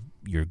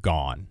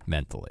gone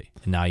mentally,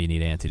 and now you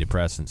need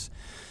antidepressants.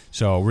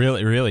 So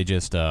really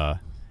just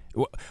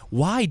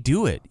why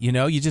do it?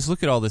 You just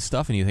look at all this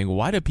stuff and you think, well,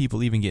 why do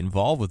people even get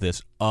involved with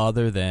this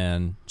other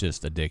than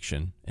just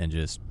addiction and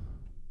just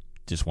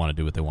want to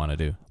do what they want to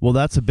do? Well,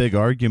 that's a big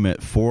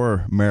argument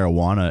for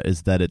marijuana,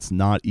 is that it's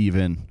not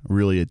even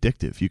really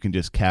addictive. You can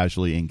just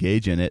casually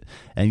engage in it.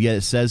 And yet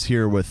it says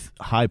here with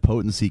high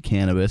potency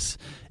cannabis,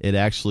 it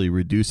actually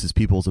reduces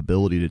people's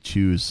ability to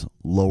choose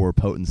lower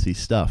potency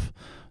stuff.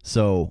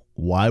 So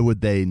why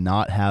would they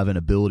not have an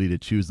ability to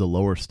choose the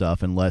lower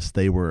stuff unless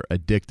they were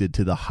addicted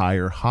to the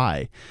higher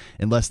high,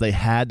 unless they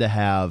had to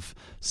have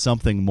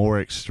something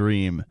more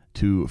extreme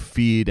to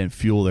feed and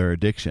fuel their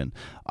addiction?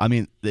 I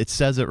mean, it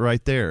says it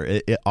right there.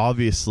 It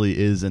obviously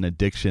is an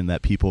addiction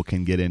that people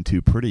can get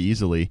into pretty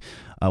easily.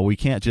 We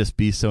can't just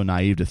be so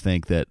naive to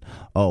think that,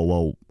 oh,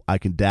 well, I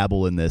can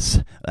dabble in this,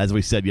 as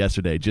we said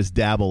yesterday, just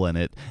dabble in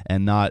it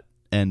and not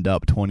end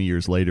up 20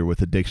 years later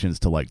with addictions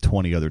to like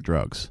 20 other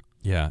drugs.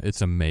 Yeah,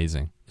 it's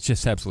amazing. It's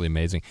just absolutely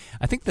amazing.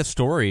 I think I'm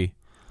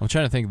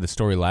trying to think of the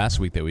story last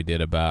week that we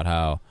did about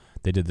how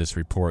they did this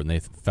report and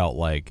they felt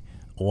like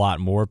a lot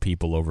more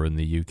people over in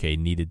the UK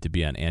needed to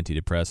be on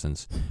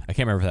antidepressants. I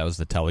can't remember if that was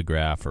the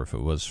Telegraph or if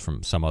it was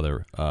from some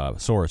other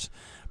source.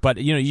 But,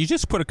 you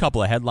just put a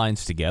couple of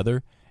headlines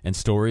together and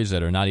stories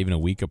that are not even a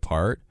week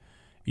apart.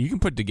 You can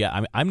put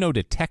together, I'm no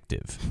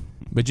detective,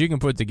 but you can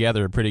put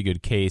together a pretty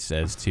good case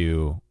as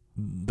to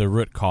the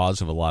root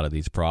cause of a lot of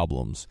these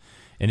problems.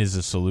 And is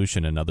the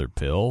solution another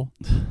pill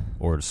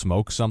or to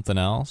smoke something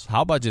else?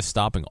 How about just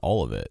stopping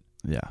all of it?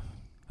 Yeah.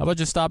 How about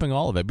just stopping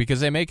all of it? Because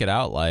they make it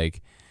out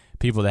like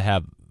people that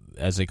have,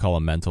 as they call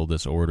them, mental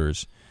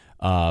disorders,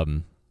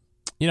 hey,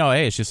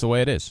 it's just the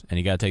way it is, and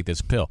you got to take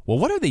this pill. Well,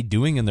 what are they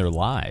doing in their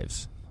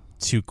lives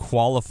to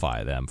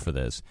qualify them for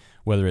this?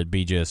 Whether it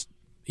be just,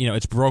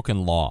 it's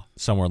broken law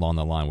somewhere along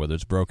the line, whether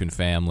it's broken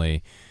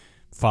family,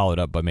 followed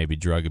up by maybe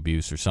drug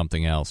abuse or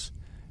something else.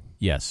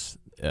 Yes.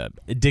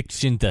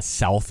 Addiction to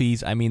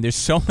selfies. I mean, there's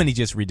so many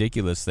just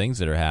ridiculous things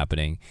that are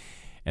happening,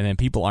 and then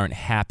people aren't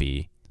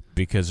happy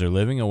because they're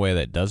living a way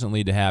that doesn't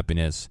lead to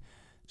happiness.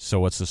 So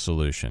what's the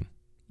solution?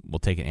 We'll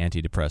take an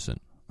antidepressant.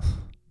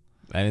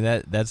 I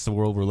mean, that's the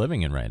world we're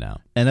living in right now.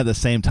 And at the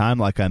same time,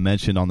 like I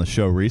mentioned on the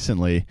show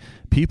recently,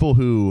 people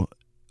who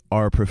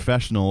are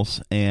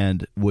professionals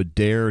and would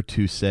dare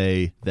to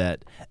say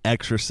that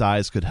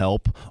exercise could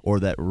help, or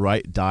that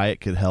right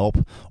diet could help,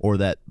 or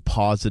that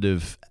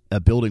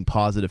building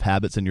positive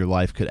habits in your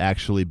life could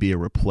actually be a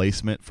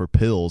replacement for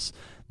pills,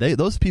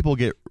 those people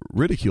get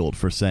ridiculed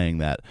for saying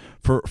that,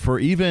 for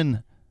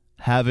even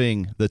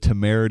having the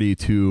temerity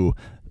to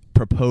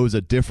propose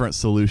a different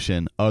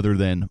solution other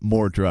than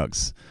more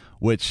drugs,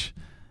 which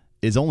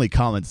is only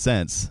common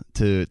sense,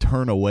 to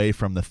turn away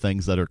from the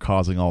things that are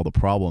causing all the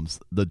problems.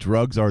 The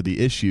drugs are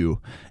the issue,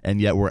 and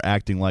yet we're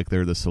acting like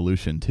they're the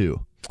solution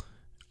too.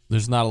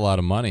 There's not a lot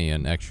of money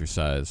in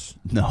exercise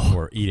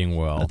or eating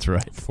well. That's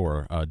right.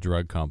 For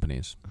drug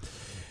companies.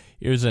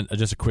 Here's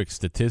just a quick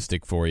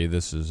statistic for you.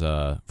 This is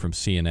from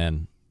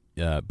CNN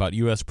about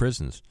U.S.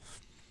 prisons,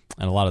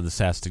 and a lot of this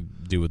has to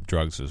do with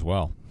drugs as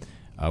well.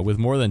 With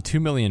more than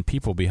 2 million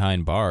people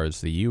behind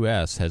bars, the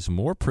U.S. has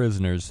more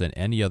prisoners than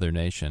any other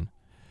nation.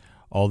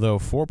 Although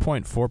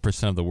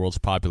 4.4% of the world's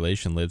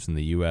population lives in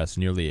the U.S.,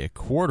 nearly a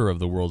quarter of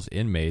the world's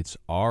inmates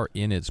are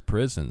in its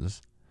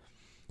prisons.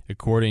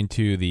 According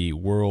to the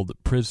World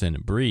Prison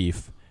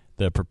Brief,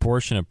 the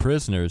proportion of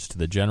prisoners to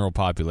the general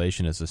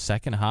population is the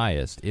second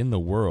highest in the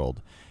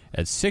world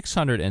at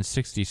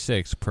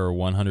 666 per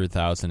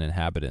 100,000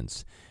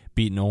 inhabitants,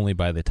 beaten only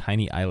by the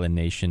tiny island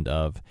nation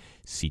of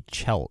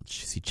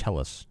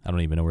Seychelles. I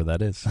don't even know where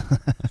that is.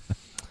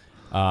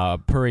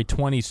 Per a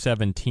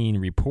 2017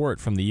 report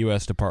from the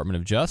U.S. Department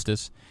of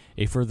Justice,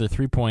 a further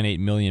 3.8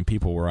 million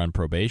people were on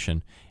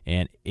probation,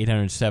 and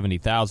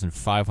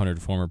 870,500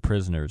 former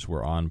prisoners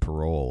were on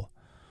parole.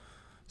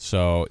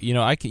 So,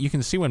 you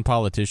can see when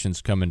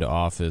politicians come into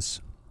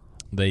office,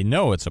 they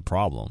know it's a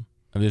problem.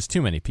 I mean, there's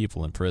too many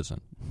people in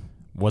prison.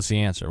 What's the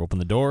answer? Open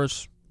the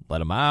doors, let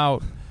them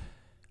out.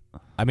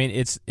 I mean,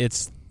 it's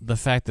the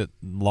fact that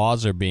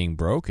laws are being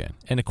broken.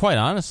 And quite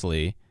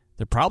honestly,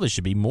 there probably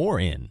should be more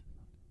in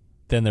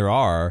than there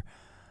are.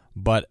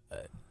 But,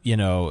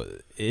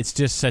 it's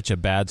just such a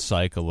bad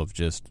cycle of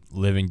just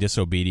living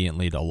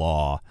disobediently to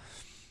law,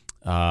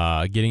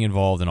 getting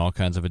involved in all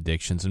kinds of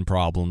addictions and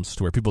problems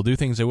to where people do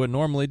things they wouldn't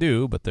normally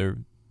do, but they're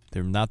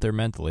not there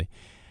mentally.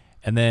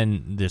 And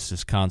then there's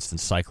this constant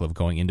cycle of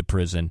going into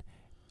prison,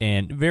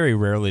 and very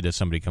rarely does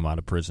somebody come out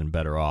of prison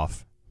better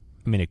off.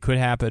 I mean, it could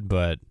happen,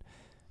 but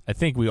I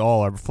think we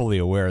all are fully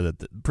aware that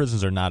the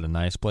prisons are not a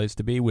nice place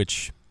to be,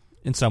 which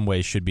in some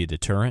ways should be a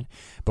deterrent.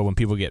 But when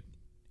people get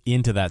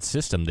into that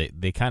system,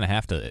 they kind of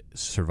have to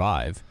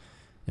survive,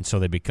 and so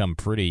they become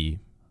pretty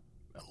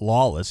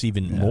lawless,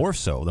 even more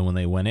so than when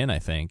they went in, I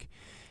think.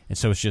 And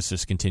so it's just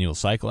this continual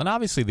cycle. And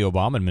obviously the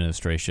Obama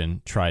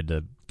administration tried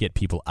to get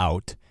people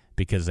out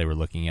because they were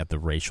looking at the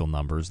racial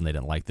numbers and they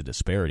didn't like the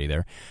disparity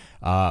there.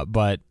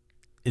 But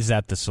is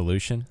that the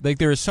solution? Like,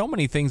 there are so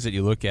many things that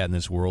you look at in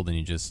this world,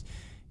 and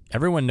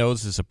everyone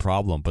knows it's a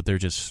problem, but they're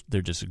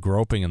just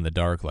groping in the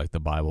dark, like the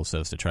Bible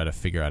says, to try to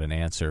figure out an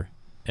answer,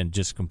 and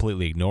just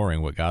completely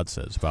ignoring what God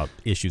says about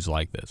issues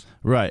like this.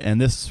 Right, and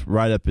this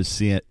write-up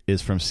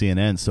is from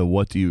CNN, so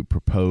what do you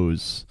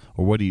propose,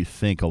 or what do you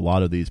think a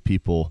lot of these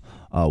people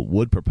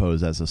would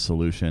propose as a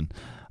solution?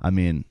 I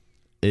mean,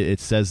 it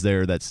says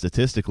there that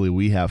statistically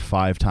we have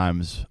 5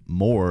 times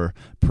more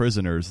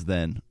prisoners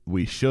than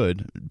we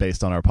should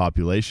based on our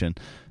population.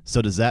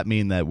 So does that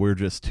mean that we're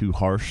just too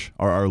harsh?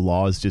 Are our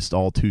laws just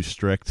all too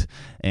strict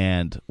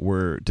and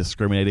we're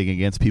discriminating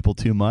against people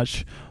too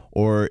much?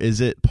 Or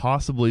is it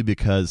possibly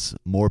because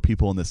more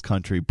people in this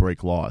country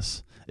break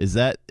laws? Is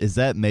that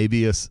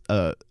maybe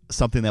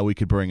something that we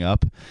could bring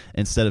up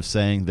instead of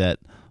saying that,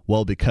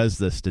 well, because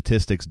the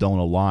statistics don't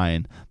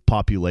align,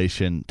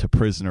 population to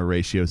prisoner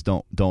ratios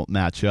don't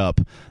match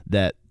up,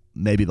 that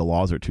maybe the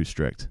laws are too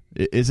strict?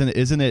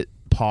 Isn't it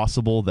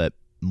possible that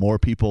more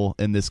people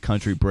in this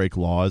country break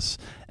laws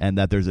and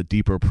that there's a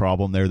deeper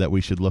problem there that we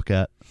should look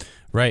at?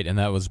 Right, and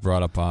that was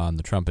brought up on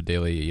the Trumpet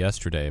Daily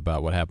yesterday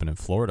about what happened in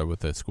Florida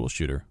with the school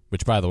shooter,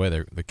 which, by the way,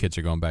 the kids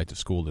are going back to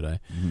school today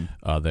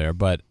there.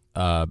 But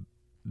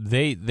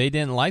they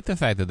didn't like the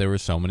fact that there were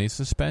so many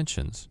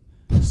suspensions.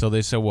 So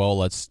they said, well,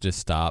 let's just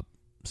stop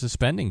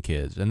suspending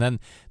kids. And then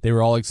they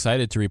were all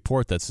excited to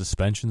report that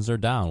suspensions are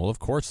down. Well, of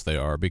course they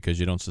are, because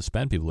you don't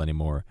suspend people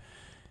anymore.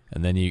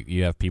 And then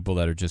you have people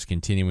that are just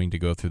continuing to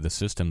go through the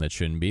system that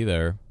shouldn't be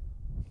there,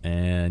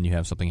 and you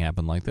have something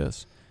happen like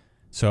this.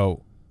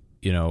 So,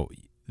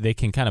 they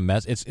can kind of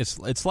mess.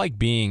 It's like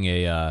being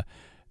a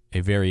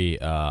very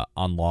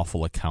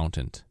unlawful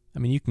accountant. I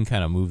mean, you can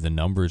kind of move the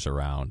numbers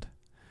around,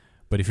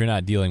 but if you're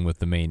not dealing with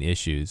the main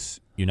issues,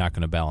 you're not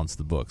going to balance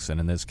the books. And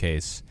in this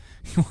case,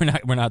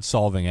 we're not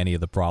solving any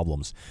of the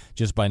problems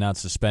just by not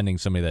suspending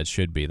somebody that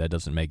should be. That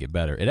doesn't make it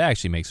better. It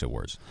actually makes it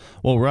worse.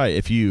 Well, right.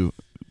 If you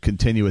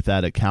continue with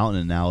that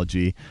accountant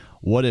analogy,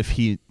 what if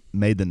he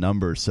made the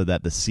numbers so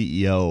that the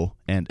CEO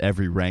and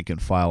every rank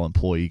and file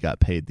employee got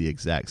paid the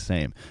exact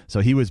same? So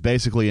he was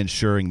basically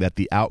ensuring that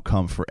the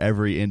outcome for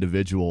every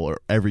individual or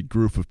every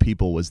group of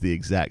people was the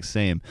exact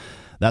same.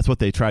 That's what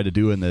they try to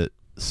do in the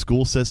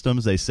school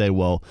systems. They say,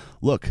 well,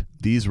 look,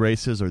 these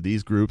races or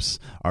these groups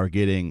are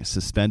getting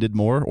suspended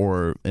more,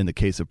 or in the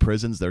case of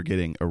prisons, they're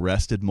getting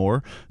arrested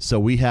more. So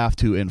we have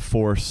to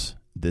enforce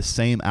the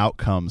same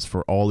outcomes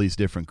for all these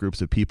different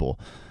groups of people.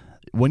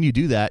 When you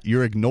do that,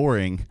 you're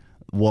ignoring,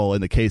 well,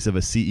 in the case of a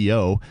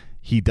CEO,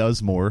 he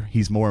does more.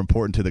 He's more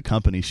important to the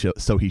company,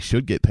 so he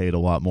should get paid a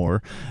lot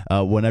more.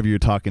 Whenever you're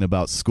talking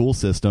about school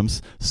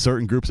systems,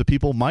 certain groups of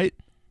people might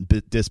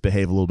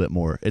disbehave a little bit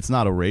more. It's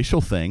not a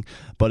racial thing,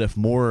 but if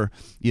more,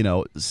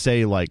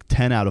 say like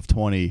 10 out of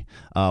 20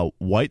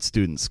 white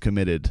students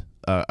committed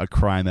a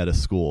crime at a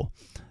school,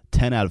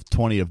 10 out of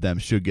 20 of them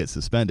should get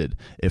suspended.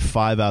 If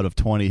 5 out of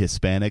 20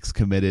 Hispanics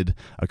committed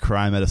a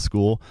crime at a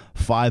school,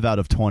 5 out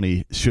of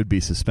 20 should be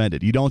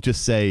suspended. You don't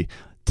just say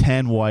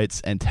 10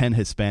 whites and 10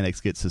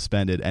 Hispanics get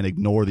suspended and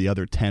ignore the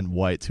other 10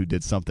 whites who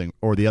did something,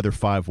 or the other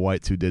 5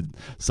 whites who did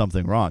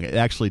something wrong. It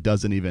actually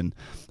doesn't even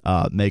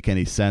make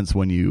any sense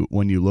when you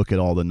look at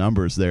all the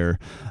numbers there.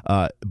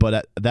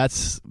 But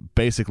that's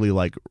basically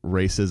like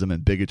racism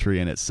and bigotry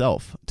in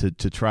itself, to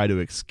try to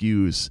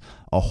excuse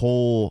a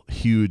whole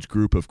huge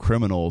group of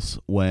criminals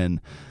when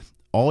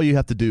all you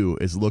have to do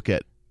is look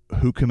at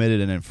who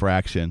committed an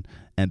infraction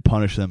and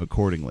punish them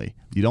accordingly.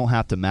 You don't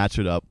have to match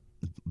it up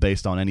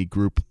based on any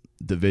group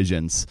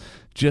divisions.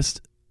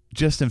 Just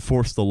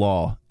enforce the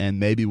law, and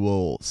maybe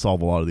we'll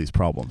solve a lot of these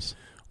problems.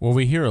 Well,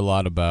 we hear a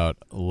lot about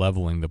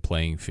leveling the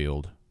playing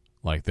field,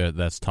 like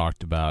that's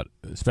talked about,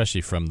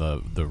 especially from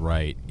the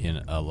right in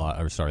a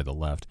lot, or sorry, the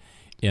left,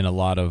 in a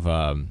lot of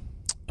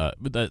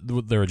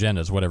their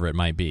agendas, whatever it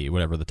might be,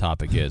 whatever the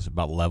topic is,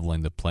 about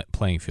leveling the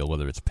playing field,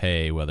 whether it's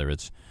pay, whether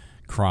it's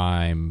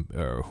crime,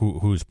 or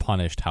who's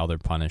punished, how they're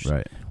punished.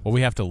 Right. Well,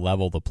 we have to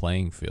level the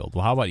playing field.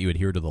 Well, how about you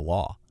adhere to the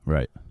law?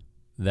 Right.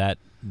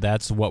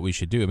 That's what we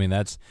should do. I mean,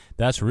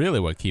 that's really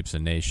what keeps a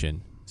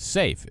nation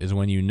safe, is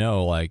when you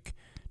know, like,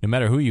 no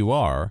matter who you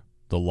are,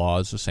 the law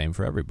is the same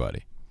for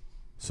everybody.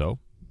 So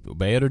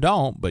obey it or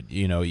don't. But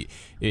you know,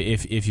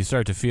 if you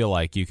start to feel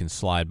like you can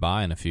slide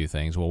by in a few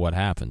things, well, what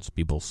happens?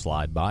 People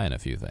slide by in a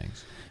few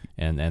things,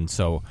 and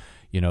so,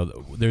 you know,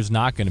 there's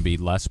not going to be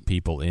less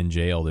people in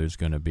jail. There's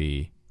going to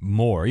be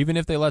more. Even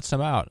if they let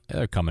some out,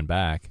 they're coming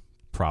back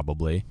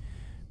probably.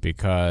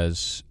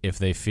 Because if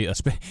they feel,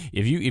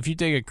 if you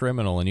take a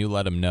criminal and you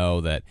let them know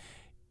that,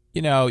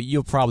 you know,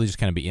 you'll probably just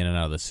kind of be in and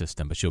out of the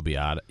system, but you'll be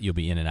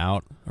in and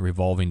out, a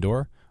revolving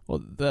door.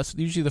 Well, that's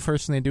usually the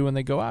first thing they do when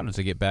they go out, is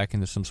they get back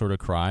into some sort of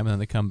crime, and then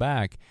they come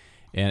back.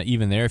 And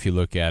even there, if you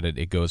look at it,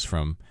 it goes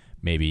from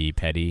maybe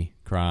petty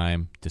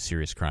crime to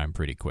serious crime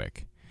pretty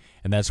quick.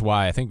 And that's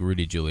why I think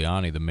Rudy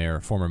Giuliani,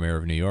 the former mayor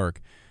of New York,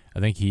 I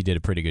think he did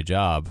a pretty good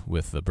job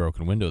with the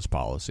broken windows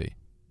policy.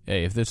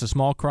 Hey, if there's a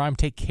small crime,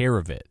 take care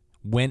of it.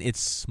 When it's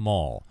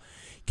small.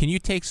 Can you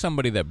take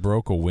somebody that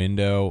broke a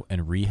window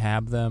and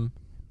rehab them?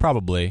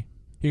 Probably.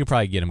 You can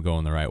probably get them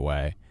going the right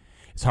way.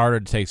 It's harder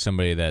to take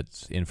somebody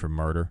that's in for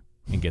murder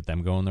and get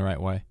them going the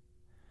right way,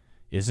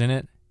 isn't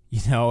it?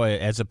 You know,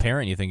 as a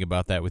parent, you think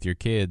about that with your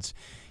kids.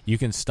 You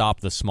can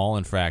stop the small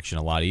infraction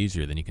a lot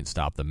easier than you can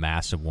stop the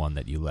massive one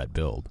that you let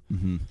build.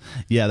 Mm-hmm.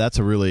 Yeah, that's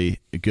a really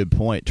good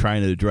point,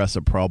 trying to address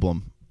a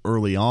problem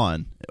early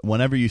on.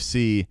 Whenever you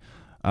see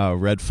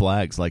red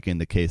flags, like in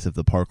the case of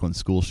the Parkland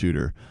school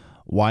shooter,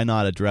 why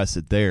not address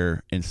it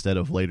there instead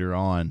of later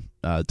on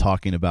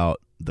talking about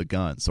the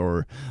guns?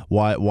 Or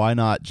why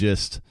not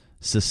just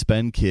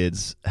suspend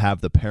kids,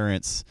 have the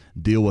parents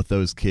deal with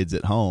those kids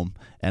at home,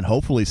 and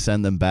hopefully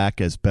send them back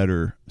as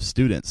better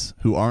students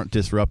who aren't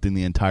disrupting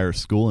the entire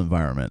school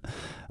environment?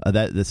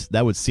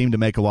 That would seem to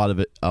make a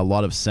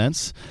lot of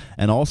sense,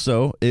 and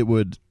also it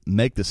would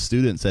make the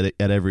students at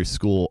every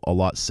school a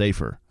lot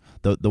safer.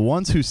 The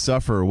ones who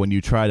suffer when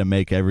you try to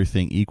make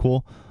everything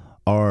equal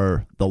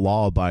are the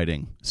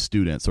law-abiding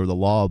students or the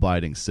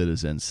law-abiding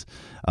citizens.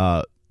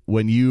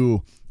 When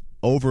you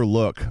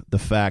overlook the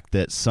fact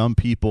that some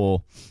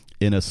people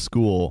in a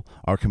school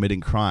are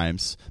committing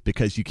crimes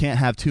because you can't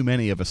have too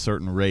many of a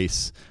certain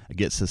race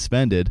get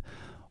suspended,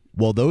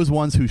 well, those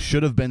ones who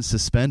should have been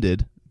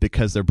suspended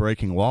because they're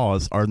breaking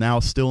laws are now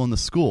still in the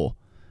school.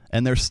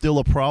 And there's still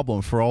a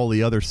problem for all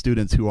the other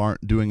students who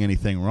aren't doing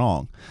anything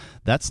wrong.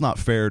 That's not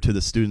fair to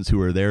the students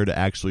who are there to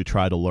actually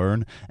try to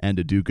learn and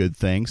to do good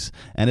things.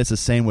 And it's the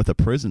same with the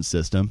prison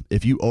system.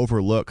 If you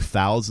overlook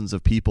thousands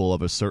of people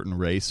of a certain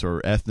race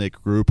or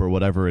ethnic group or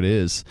whatever it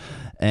is,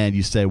 and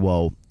you say,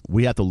 well,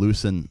 we have to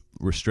loosen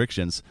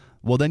restrictions,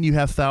 well, then you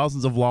have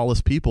thousands of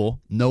lawless people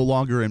no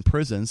longer in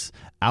prisons,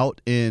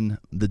 out in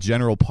the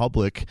general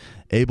public,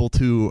 able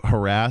to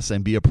harass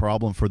and be a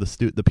problem for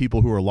the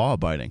people who are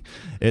law-abiding.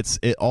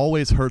 It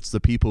always hurts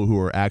the people who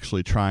are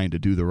actually trying to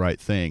do the right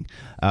thing,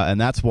 and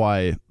that's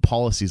why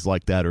policies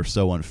like that are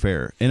so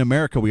unfair. In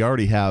America, we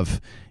already have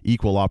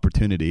equal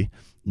opportunity.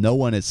 No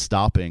one is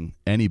stopping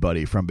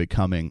anybody from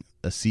becoming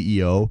a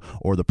CEO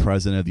or the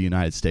president of the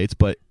United States,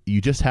 but you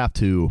just have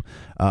to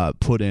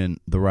put in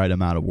the right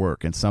amount of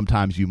work. And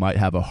sometimes you might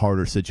have a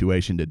harder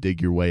situation to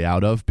dig your way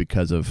out of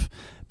because of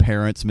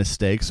parents'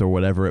 mistakes or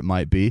whatever it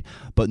might be.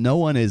 But no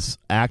one is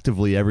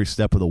actively every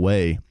step of the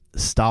way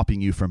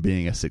stopping you from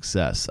being a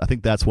success. I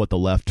think that's what the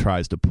left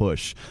tries to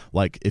push.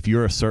 Like, if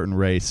you're a certain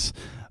race,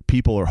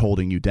 people are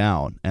holding you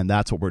down, and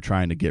that's what we're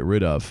trying to get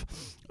rid of.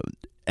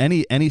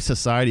 Any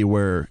society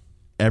where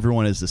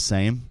everyone is the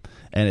same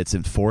and it's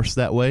enforced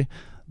that way,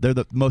 they're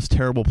the most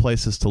terrible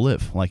places to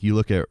live. Like, you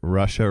look at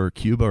Russia or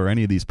Cuba or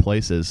any of these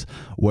places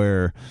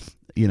where,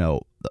 you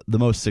know, the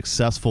most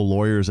successful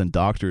lawyers and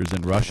doctors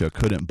in Russia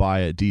couldn't buy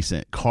a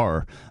decent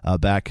car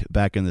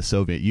back in the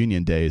Soviet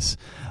Union days,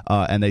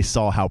 and they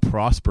saw how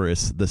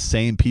prosperous the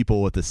same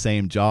people with the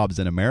same jobs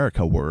in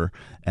America were,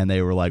 and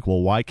they were like,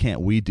 well, why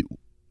can't we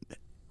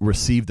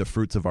receive the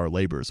fruits of our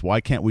labors?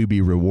 Why can't we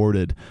be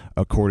rewarded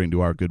according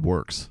to our good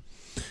works?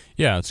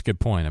 Yeah, that's a good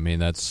point. I mean,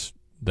 that's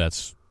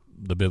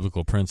the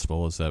biblical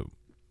principle, is that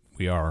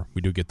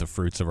we do get the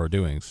fruits of our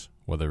doings.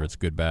 whether it's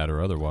good, bad,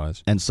 or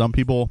otherwise. And some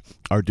people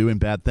are doing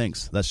bad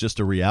things. That's just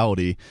a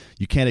reality.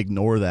 You can't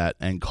ignore that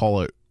and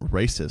call it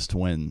racist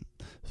when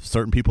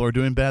certain people are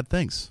doing bad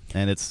things.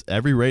 And it's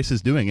every race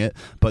is doing it,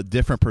 but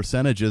different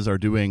percentages are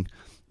doing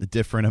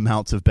different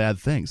amounts of bad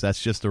things.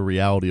 That's just a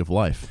reality of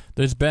life.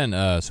 There's been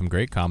some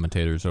great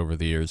commentators over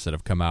the years that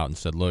have come out and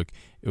said, look,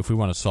 if we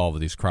want to solve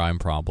these crime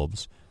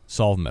problems,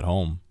 solve them at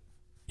home.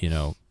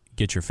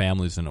 Get your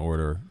families in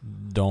order.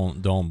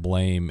 Don't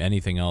blame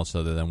anything else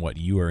other than what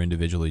you are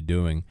individually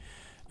doing.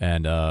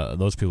 And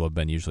those people have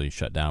been usually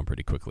shut down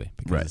pretty quickly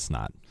because it's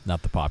not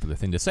the popular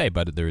thing to say,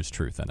 but there is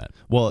truth in it.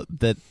 Well,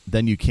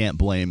 then you can't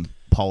blame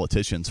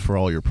politicians for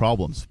all your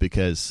problems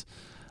because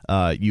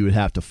you would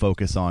have to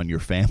focus on your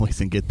families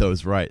and get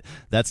those right.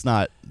 That's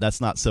not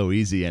so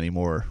easy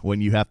anymore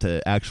when you have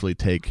to actually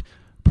take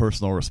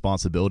personal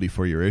responsibility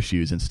for your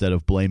issues instead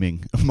of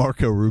blaming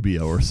Marco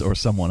Rubio or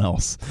someone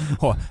else.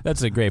 Well,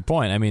 that's a great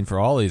point. I mean, for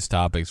all these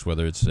topics,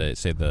 whether it's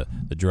say the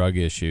drug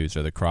issues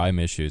or the crime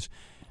issues,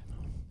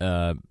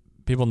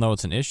 people know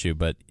it's an issue,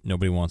 but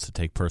nobody wants to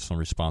take personal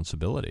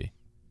responsibility.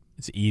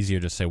 It's easier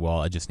to say, well,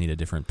 I just need a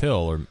different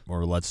pill,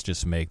 or let's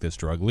just make this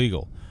drug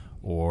legal,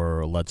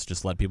 or let's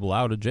just let people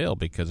out of jail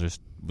because there's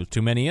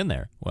too many in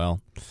there.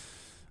 Well,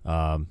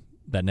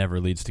 that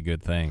never leads to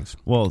good things.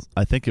 Well,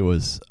 I think it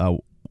was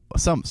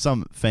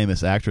some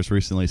famous actress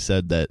recently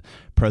said that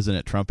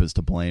President Trump is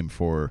to blame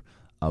for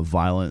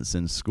violence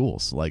in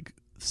schools. Like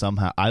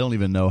somehow, I don't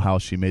even know how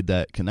she made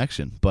that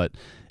connection, but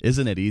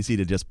isn't it easy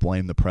to just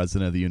blame the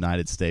President of the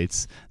United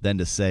States than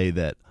to say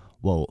that,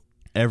 well,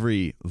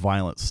 every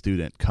violent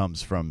student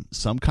comes from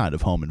some kind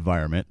of home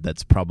environment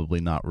that's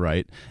probably not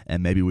right,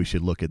 and maybe we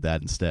should look at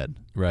that instead.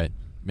 Right.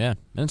 Yeah.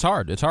 And it's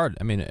hard. It's hard.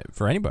 I mean,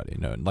 for anybody.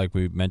 Like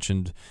we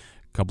mentioned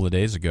a couple of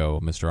days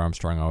ago, Mr.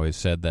 Armstrong always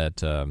said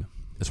that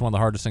it's one of the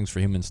hardest things for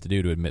humans to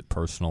do, to admit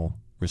personal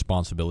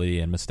responsibility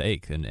and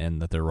mistake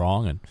and that they're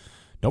wrong, and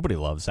nobody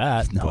loves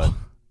that. No.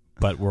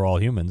 But we're all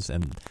humans,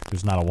 and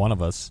there's not a one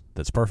of us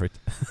that's perfect.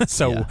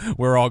 So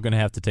we're all going to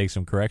have to take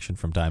some correction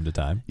from time to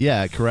time.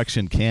 Yeah,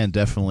 correction can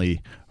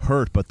definitely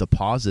hurt, but the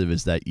positive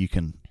is that you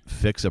can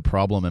fix a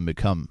problem and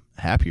become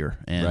happier.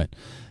 And,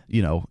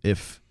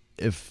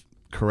 if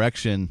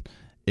correction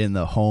in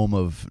the home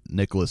of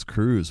Nicholas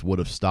Cruz would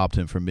have stopped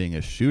him from being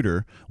a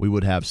shooter, we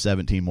would have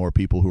 17 more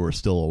people who are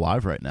still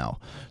alive right now.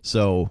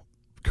 So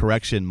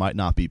correction might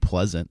not be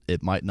pleasant.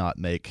 It might not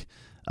make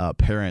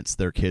parents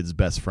their kids'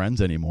 best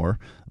friends anymore,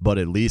 but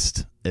at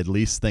least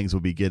things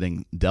would be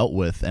getting dealt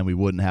with, and we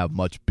wouldn't have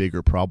much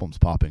bigger problems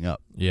popping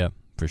up. Yeah,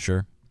 for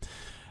sure.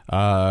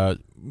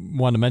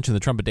 Wanted to mention the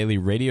Trumpet Daily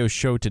radio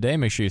show today.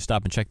 Make sure you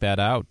stop and check that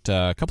out.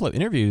 A couple of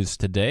interviews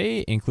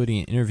today, including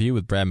an interview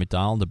with Brad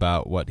McDonald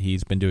about what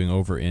he's been doing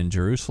over in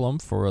Jerusalem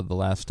for the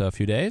last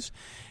few days.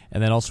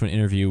 And then also an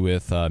interview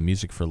with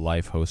Music for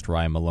Life host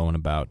Ryan Malone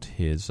about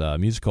his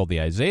musical,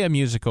 the Isaiah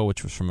musical,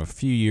 which was from a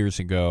few years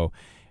ago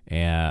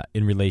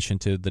in relation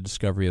to the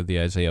discovery of the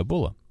Isaiah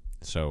Bulla.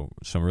 So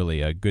some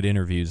really good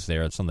interviews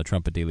there. It's on the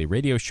Trumpet Daily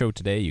radio show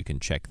today. You can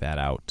check that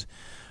out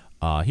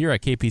here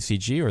at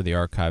KPCG, or the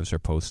archives are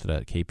posted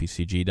at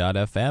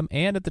kpcg.fm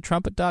and at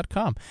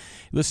thetrumpet.com.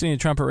 You're listening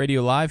to Trumpet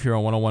Radio Live here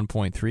on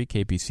 101.3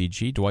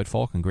 KPCG. Dwight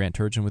Falk and Grant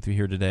Turgeon with you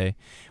here today.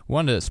 We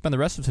wanted to spend the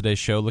rest of today's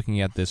show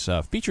looking at this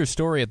feature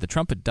story at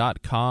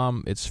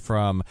thetrumpet.com. It's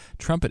from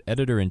Trumpet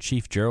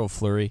Editor-in-Chief Gerald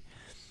Fleury.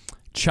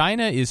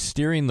 China is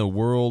steering the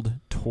world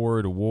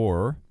toward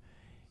war.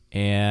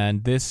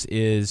 And this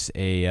is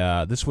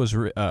this was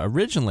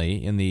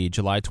originally in the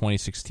July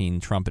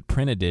 2016 Trumpet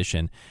print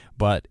edition,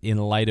 but in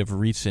light of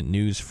recent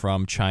news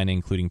from China,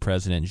 including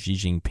President Xi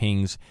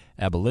Jinping's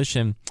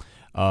abolition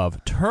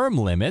of term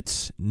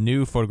limits,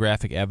 new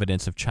photographic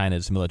evidence of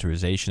China's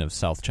militarization of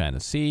South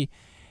China Sea,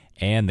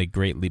 and the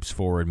great leaps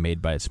forward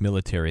made by its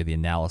military, the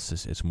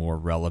analysis is more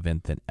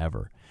relevant than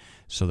ever.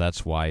 So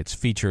that's why it's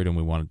featured, and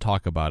we want to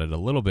talk about it a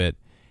little bit.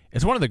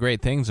 It's one of the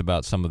great things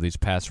about some of these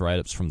past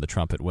write-ups from the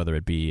Trumpet, whether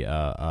it be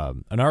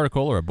an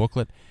article or a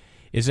booklet,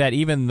 is that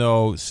even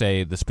though,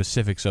 say, the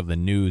specifics of the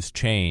news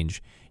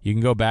change, you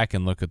can go back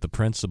and look at the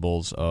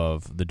principles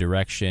of the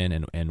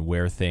direction and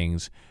where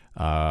things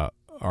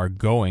are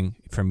going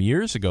from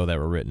years ago that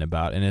were written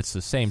about, and it's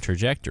the same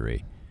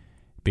trajectory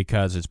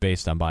because it's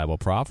based on Bible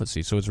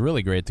prophecy. So it's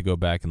really great to go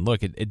back and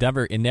look.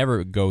 It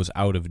never goes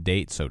out of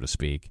date, so to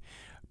speak.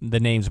 The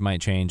names might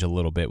change a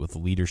little bit with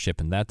leadership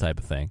and that type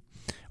of thing.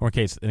 Or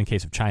in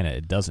case of China,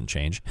 it doesn't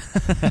change,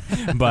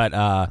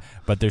 but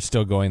they're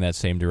still going that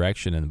same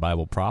direction, and the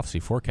Bible prophecy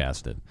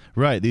forecasted.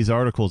 Right. These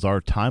articles are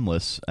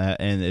timeless,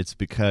 and it's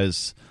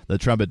because the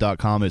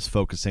Trumpet.com is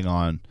focusing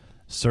on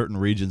certain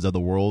regions of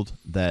the world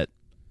that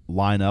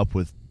line up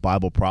with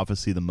Bible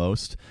prophecy the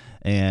most,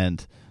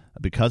 and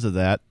because of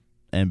that,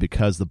 and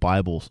because the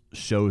Bible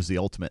shows the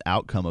ultimate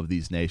outcome of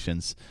these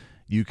nations,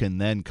 you can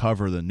then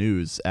cover the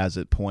news as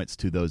it points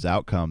to those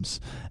outcomes,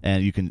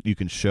 and you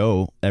can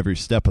show every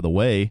step of the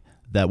way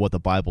that what the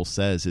Bible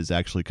says is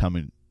actually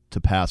coming to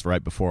pass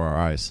right before our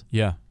eyes.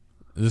 Yeah.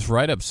 This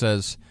write-up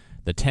says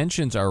The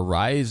tensions are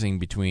rising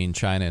between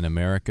China and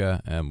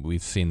America.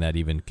 We've seen that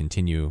even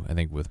continue, I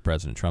think, with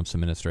President Trump's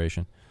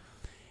administration.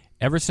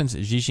 Ever since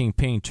Xi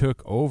Jinping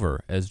took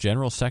over as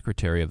General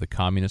Secretary of the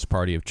Communist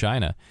Party of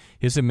China,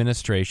 his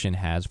administration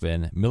has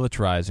been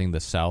militarizing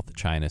the South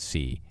China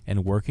Sea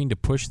and working to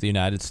push the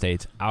United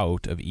States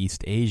out of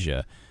East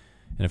Asia.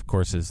 And, of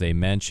course, as they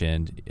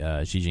mentioned,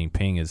 Xi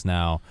Jinping has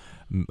now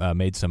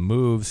made some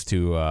moves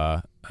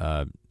to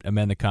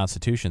amend the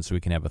Constitution so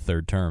we can have a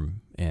third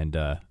term and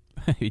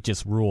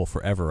just rule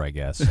forever, I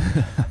guess.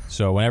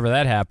 So whenever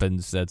that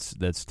happens,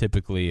 that's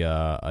typically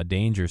a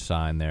danger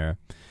sign there.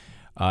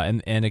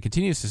 And it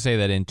continues to say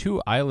that in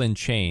two island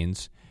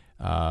chains,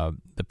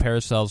 the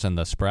Paracels and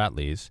the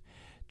Spratlys,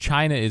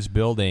 China is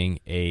building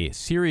a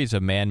series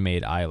of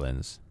man-made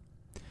islands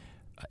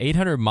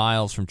 800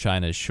 miles from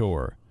China's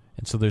shore.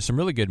 And so there's some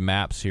really good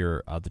maps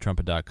here at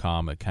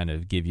thetrumpet.com that kind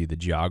of give you the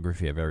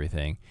geography of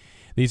everything.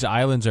 These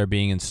islands are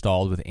being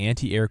installed with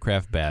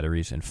anti-aircraft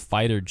batteries, and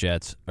fighter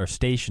jets are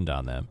stationed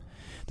on them.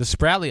 The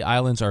Spratly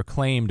Islands are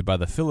claimed by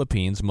the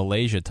Philippines,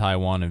 Malaysia,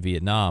 Taiwan, and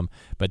Vietnam,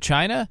 but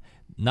China,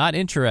 not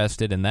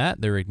interested in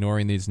that. They're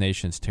ignoring these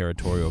nations'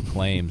 territorial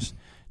claims.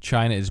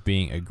 China is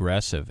being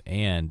aggressive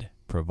and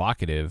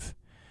provocative.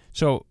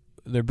 So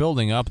they're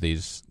building up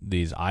these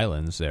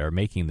islands. They're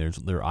making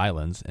their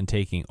islands and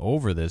taking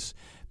over this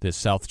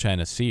South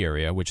China Sea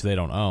area, which they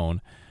don't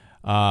own.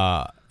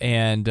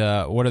 And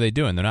what are they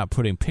doing? They're not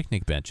putting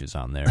picnic benches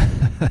on there.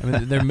 I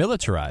mean, they're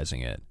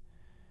militarizing it.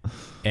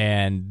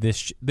 And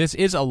this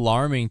is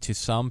alarming to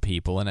some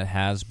people, and it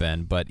has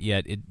been, but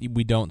yet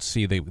we don't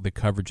see the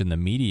coverage in the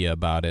media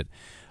about it.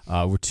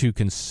 We're too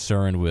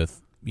concerned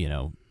with,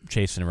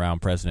 chasing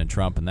around President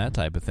Trump and that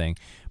type of thing.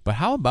 But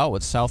how about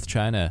what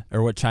China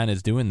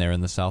is doing there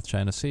in the South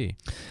China Sea?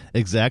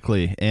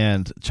 Exactly.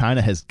 And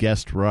China has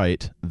guessed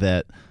right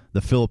that the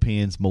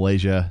Philippines,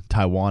 Malaysia,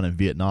 Taiwan, and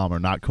Vietnam are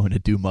not going to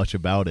do much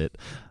about it.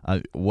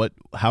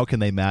 How can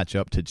they match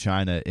up to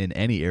China in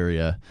any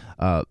area?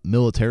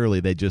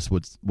 Militarily, they just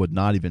would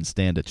not even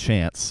stand a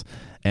chance.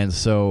 And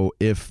so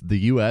if the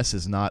U.S.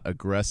 is not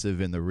aggressive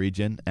in the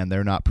region and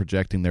they're not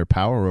projecting their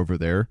power over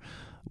there,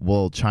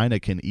 well, China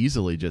can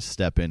easily just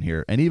step in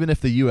here. And even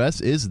if the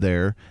U.S. is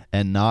there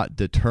and not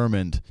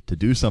determined to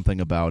do something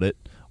about it,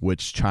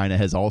 which China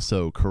has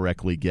also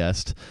correctly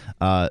guessed,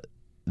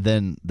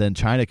 then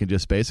China can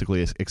just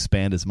basically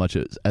expand as much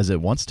as it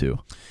wants to.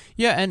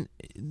 Yeah, and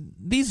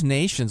these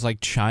nations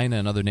like China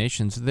and other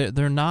nations,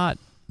 they're not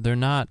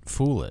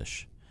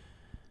foolish.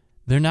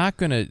 They're not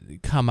going to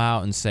come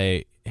out and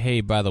say, "Hey,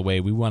 by the way,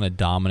 we want to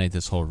dominate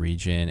this whole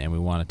region and we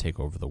want to take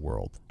over the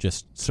world,"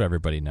 just so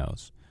everybody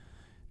knows.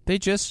 They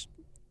just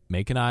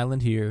make an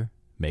island here,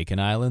 make an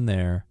island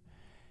there,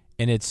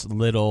 and it's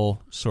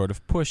little sort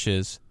of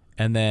pushes.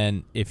 And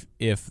then if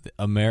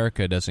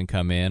America doesn't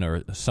come in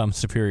or some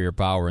superior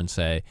power and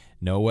say,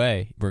 no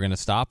way, we're going to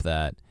stop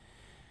that,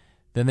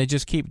 then they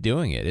just keep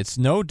doing it. It's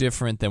no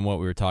different than what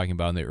we were talking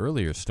about in the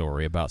earlier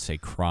story about, say,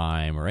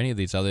 crime or any of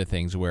these other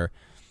things where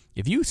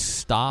if you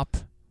stop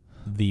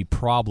the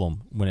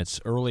problem when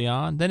it's early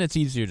on, then it's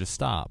easier to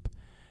stop.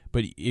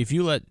 But if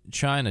you let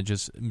China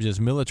just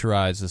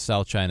militarize the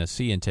South China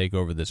Sea and take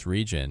over this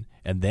region,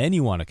 and then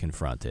you want to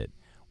confront it,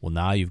 well,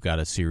 now you've got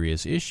a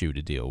serious issue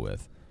to deal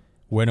with.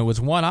 When it was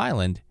one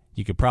island,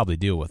 you could probably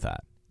deal with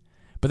that.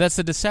 But that's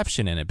the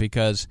deception in it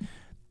because,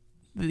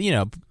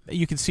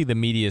 you can see the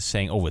media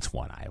saying, oh, it's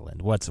one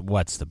island.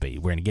 What's the big?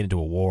 We're going to get into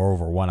a war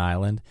over one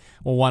island?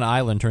 Well, one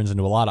island turns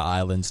into a lot of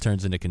islands,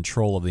 turns into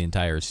control of the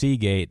entire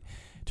Seagate,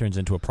 turns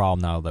into a problem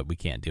now that we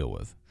can't deal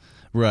with.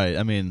 Right.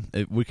 I mean,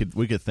 we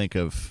could think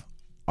of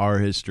our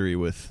history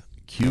with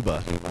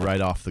Cuba right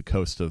off the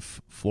coast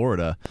of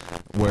Florida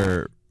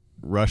where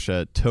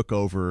Russia took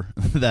over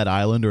that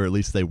island, or at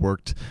least they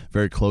worked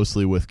very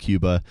closely with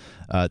Cuba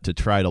to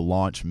try to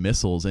launch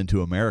missiles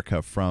into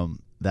America from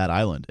that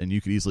island. And you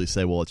could easily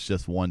say, well, it's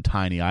just one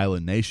tiny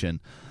island nation,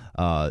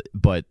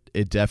 but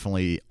it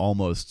definitely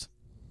almost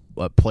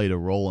played a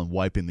role in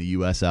wiping the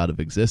U.S. out of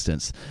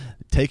existence.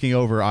 Taking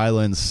over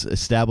islands,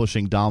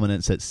 establishing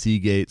dominance at sea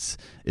gates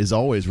is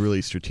always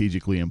really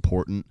strategically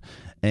important,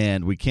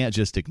 and we can't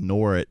just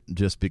ignore it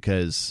just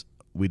because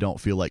we don't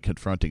feel like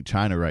confronting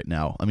China right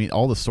now. I mean,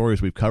 all the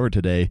stories we've covered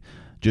today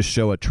just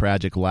show a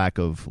tragic lack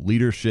of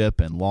leadership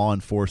and law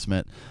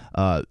enforcement,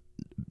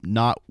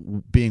 not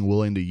being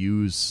willing to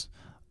use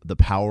the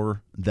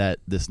power that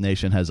this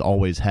nation has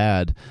always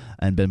had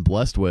and been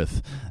blessed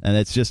with. And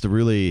it's just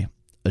a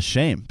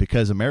shame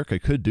because America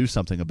could do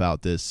something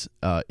about this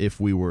if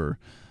we were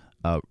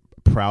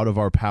proud of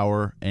our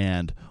power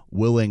and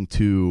willing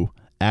to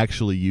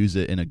actually use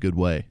it in a good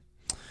way.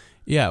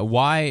 Yeah,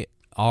 why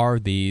are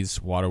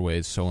these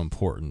waterways so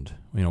important?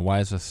 Why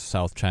is the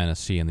South China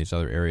Sea and these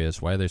other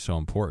areas, why are they so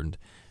important?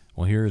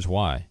 Well, here's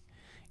why.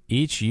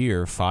 Each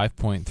year,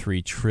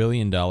 $5.3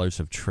 trillion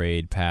of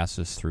trade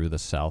passes through the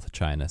South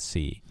China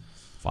Sea.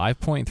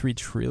 $5.3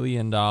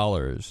 trillion.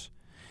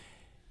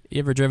 You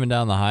ever driven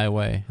down the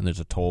highway and there's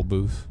a toll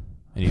booth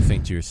and you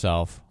think to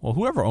yourself, well,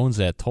 whoever owns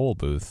that toll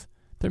booth,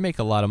 they make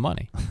a lot of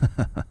money.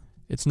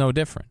 It's no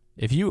different.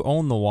 If you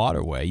own the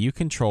waterway, you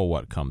control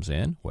what comes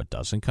in, what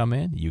doesn't come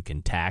in. You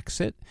can tax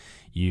it.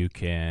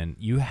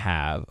 You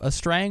have a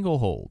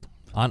stranglehold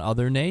on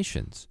other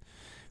nations.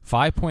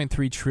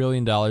 $5.3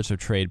 trillion of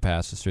trade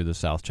passes through the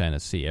South China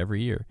Sea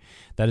every year.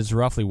 That is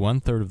roughly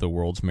 1/3 of the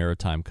world's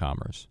maritime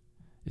commerce.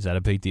 Is that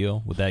a big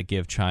deal? Would that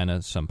give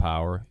China some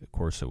power? Of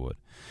course it would.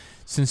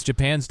 Since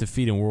Japan's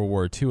defeat in World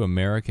War II,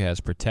 America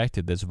has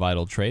protected this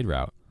vital trade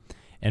route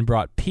and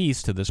brought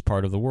peace to this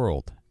part of the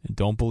world. And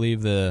don't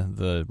believe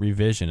the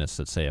revisionists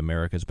that say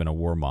America's been a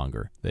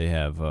warmonger. They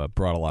have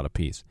brought a lot of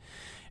peace,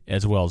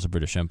 as well as the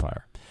British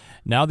Empire.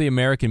 Now the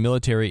American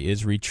military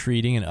is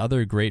retreating and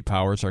other great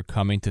powers are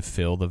coming to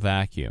fill the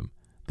vacuum.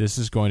 This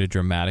is going to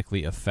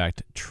dramatically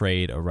affect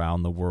trade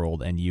around the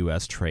world and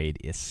U.S. trade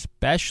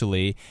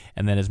especially.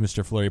 And then as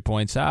Mr. Fleury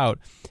points out,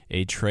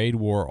 a trade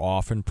war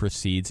often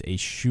precedes a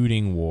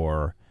shooting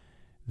war.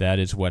 That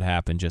is what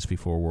happened just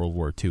before World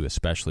War II,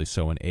 especially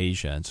so in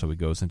Asia. And so he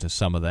goes into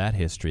some of that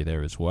history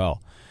there as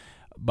well.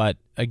 But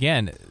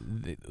again,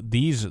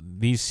 these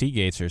sea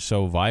gates are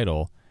so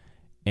vital.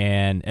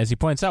 And as he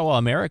points out, well,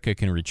 America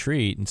can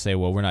retreat and say,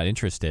 well, we're not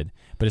interested.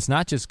 But it's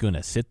not just going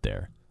to sit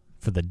there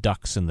for the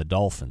ducks and the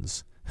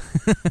dolphins.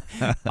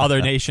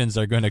 Other nations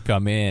are going to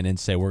come in and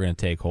say, we're going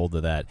to take hold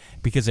of that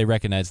because they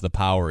recognize the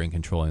power in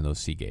controlling those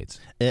sea gates.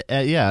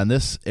 Yeah, and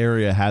this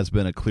area has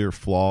been a clear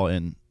flaw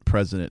in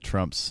President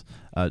Trump's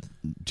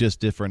just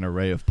different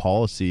array of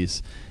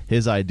policies.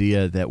 His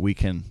idea that we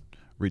can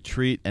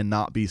retreat and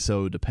not be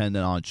so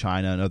dependent on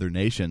China and other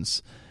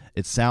nations,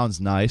 it sounds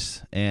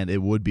nice, and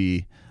it would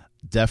be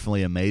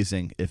definitely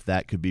amazing if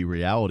that could be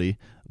reality.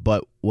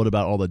 But what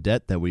about all the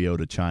debt that we owe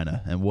to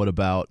China? And what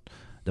about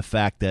the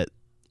fact that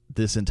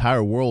this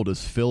entire world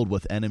is filled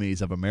with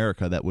enemies of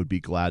America that would be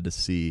glad to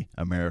see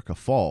America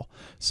fall?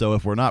 So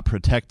if we're not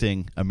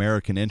protecting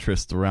American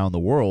interests around the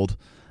world,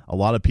 a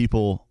lot of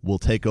people will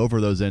take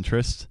over those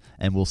interests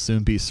and will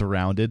soon be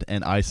surrounded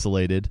and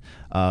isolated.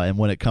 And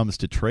when it comes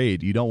to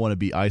trade, you don't want to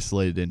be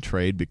isolated in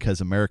trade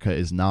because America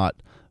is not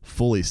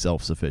fully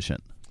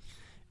self-sufficient.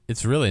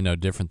 It's really no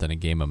different than a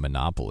game of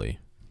Monopoly.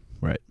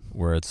 Right.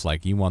 Where it's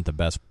like you want the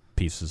best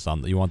places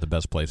on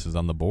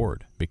the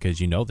board because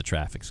you know the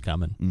traffic's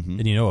coming,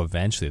 and you know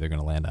eventually they're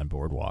going to land on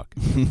Boardwalk.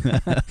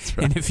 That's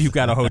right. And if you've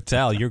got a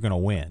hotel, you're going to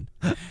win,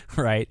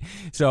 right?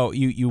 So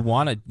you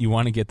want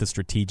to get the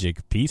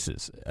strategic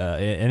pieces,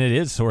 and it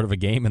is sort of a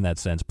game in that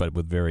sense, but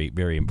with very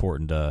very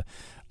important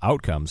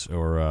outcomes,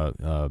 or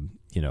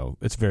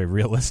it's very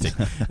realistic.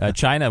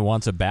 China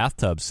wants a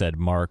bathtub, said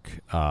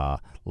Mark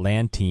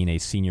Lantine, a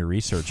senior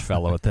research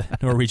fellow at the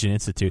Norwegian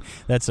Institute.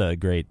 That's a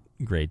great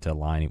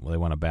line. They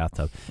want a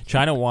bathtub.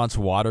 China wants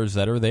waters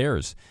that are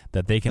theirs,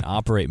 that they can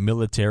operate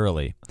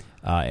military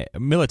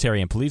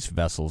and police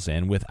vessels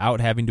in without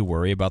having to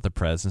worry about the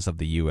presence of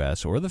the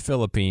U.S. or the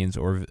Philippines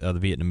or the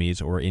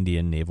Vietnamese or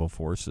Indian naval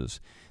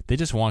forces. They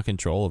just want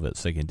control of it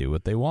so they can do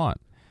what they want.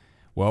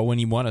 Well, when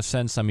you want to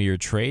send some of your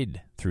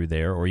trade through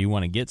there or you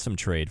want to get some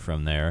trade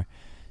from there,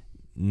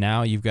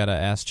 now you've got to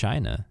ask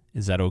China,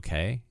 is that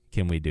okay?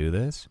 Can we do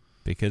this?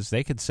 Because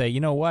they could say, you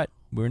know what?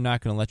 We're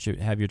not going to let you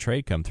have your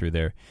trade come through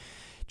there.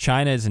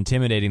 China is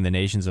intimidating the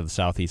nations of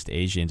Southeast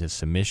Asia into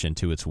submission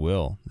to its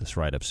will, this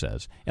write-up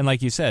says. And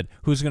like you said,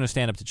 who's going to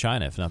stand up to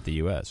China if not the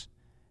U.S.?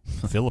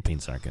 The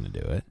Philippines aren't going to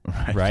do it,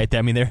 right?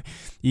 I mean, they're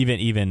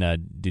even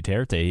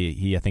Duterte.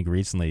 He I think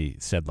recently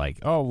said like,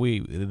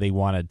 they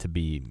wanted to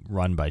be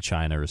run by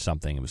China or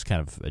something. It was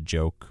kind of a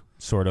joke,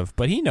 sort of.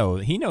 But he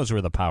knows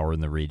where the power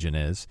in the region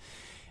is.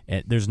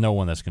 And there's no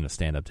one that's going to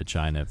stand up to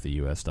China if the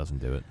U.S. doesn't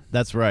do it.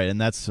 That's right, and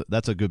that's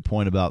a good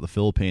point about the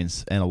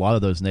Philippines. And a lot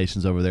of those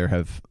nations over there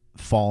have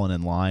fallen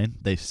in line.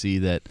 They see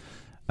that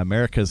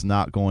America's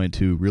not going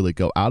to really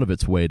go out of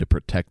its way to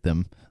protect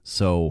them.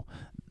 So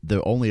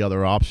the only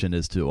other option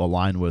is to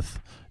align with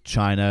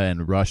China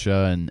and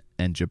Russia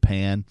and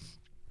Japan,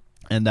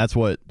 and that's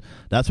what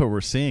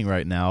we're seeing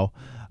right now.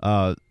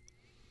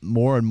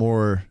 More and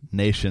more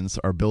nations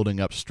are building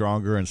up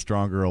stronger and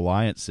stronger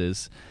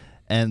alliances.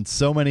 And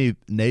so many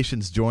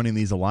nations joining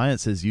these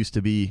alliances used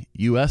to be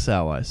U.S.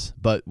 allies.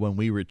 But when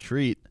we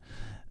retreat,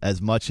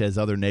 as much as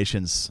other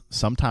nations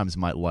sometimes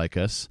might like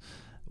us,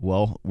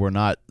 well, we're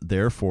not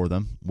there for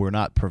them. We're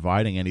not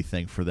providing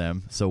anything for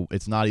them. So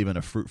it's not even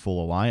a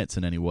fruitful alliance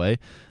in any way.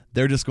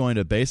 They're just going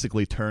to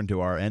basically turn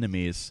to our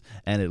enemies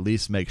and at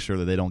least make sure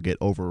that they don't get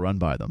overrun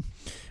by them.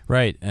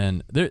 Right,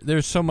 and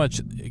there's so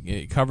much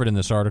covered in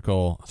this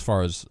article as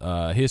far as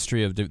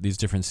history of these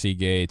different sea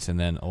gates and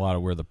then a lot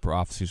of where the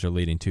prophecies are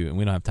leading to, and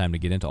we don't have time to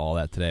get into all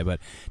that today, but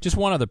just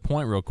one other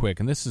point real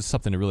quick, and this is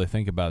something to really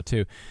think about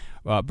too.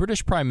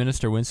 British Prime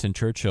Minister Winston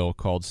Churchill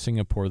called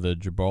Singapore the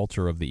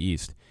Gibraltar of the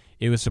East.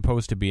 It was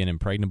supposed to be an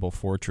impregnable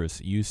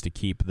fortress used to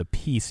keep the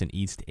peace in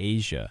East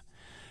Asia.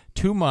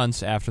 2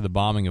 months after the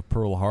bombing of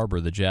Pearl Harbor,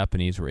 the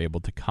Japanese were able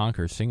to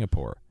conquer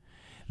Singapore.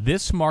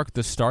 This marked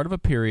the start of a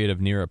period of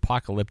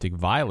near-apocalyptic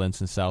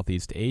violence in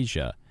Southeast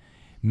Asia.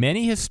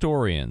 Many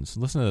historians,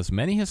 listen to this,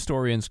 many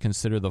historians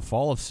consider the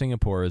fall of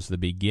Singapore as the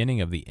beginning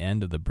of the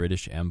end of the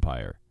British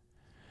Empire.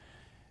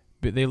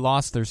 But they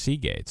lost their sea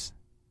gates.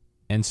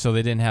 and so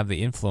they didn't have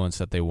the influence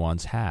that they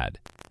once had.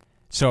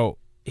 So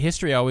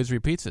history always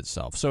repeats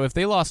itself. So if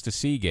they lost to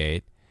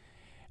Seagate,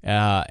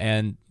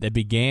 and it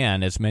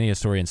began, as many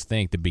historians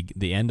think,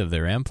 the end of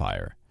their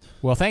empire,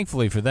 well,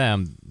 thankfully for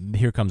them,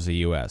 here comes the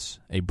U.S.,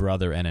 a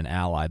brother and an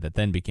ally that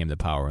then became the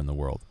power in the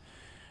world.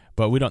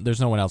 But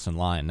there's no one else in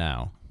line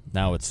now.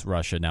 Now it's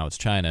Russia, now it's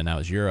China, now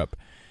it's Europe.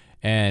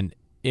 And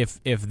if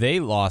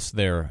they lost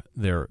their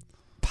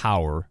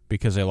power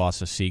because they lost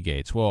to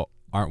Seagates, well,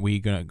 aren't we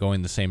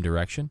going the same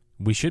direction?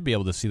 We should be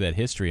able to see that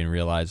history and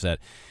realize that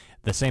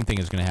the same thing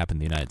is going to happen in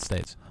the United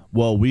States.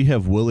 Well, we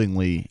have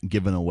willingly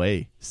given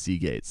away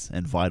Seagates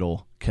and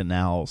vital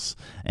canals,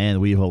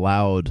 and we've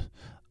allowed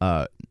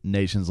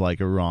nations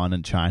like Iran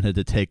and China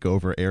to take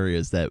over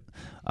areas that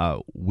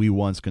we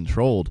once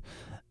controlled.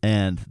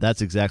 And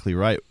that's exactly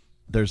right.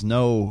 There's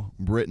no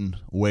Britain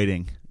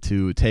waiting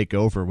to take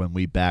over when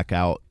we back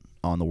out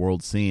on the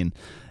world scene.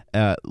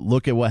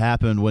 Look at what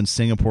happened when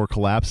Singapore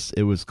collapsed.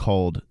 It was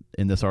called,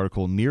 in this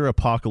article,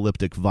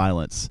 near-apocalyptic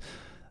violence.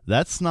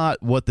 That's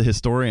not what the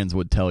historians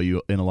would tell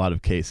you in a lot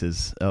of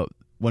cases.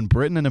 When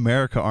Britain and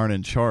America aren't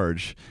in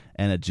charge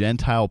and a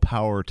Gentile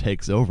power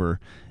takes over,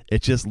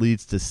 it just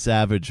leads to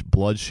savage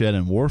bloodshed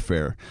and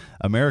warfare.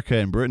 America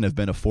and Britain have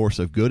been a force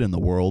of good in the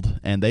world,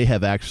 and they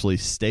have actually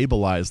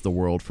stabilized the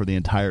world for the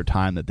entire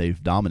time that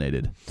they've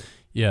dominated.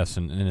 Yes,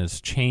 and it's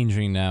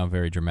changing now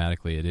very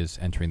dramatically. It is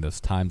entering those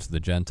times of the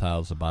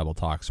Gentiles the Bible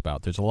talks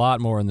about. There's a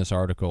lot more in this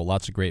article,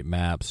 lots of great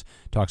maps,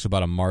 talks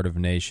about a mart of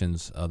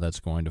nations that's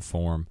going to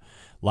form.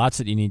 Lots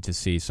that you need to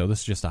see. So this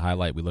is just a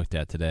highlight we looked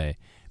at today.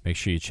 Make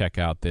sure you check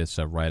out this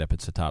write-up.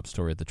 It's the top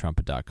story at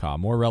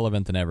thetrumpet.com. More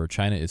relevant than ever,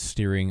 China is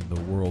steering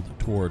the world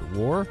toward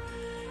war.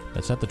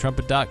 That's at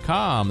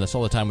thetrumpet.com. That's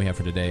all the time we have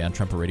for today on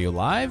Trumpet Radio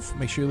Live.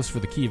 Make sure you listen for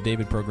the Key of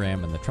David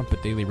program and the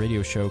Trumpet Daily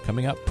Radio Show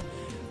coming up.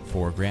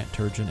 For Grant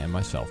Turgeon and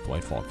myself,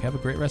 Dwight Falk. Have a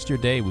great rest of your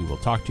day. We will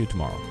talk to you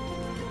tomorrow.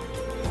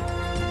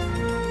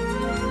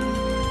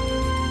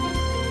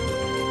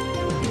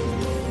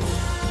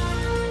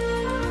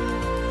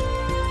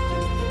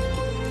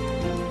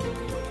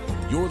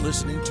 You're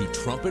listening to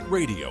Trumpet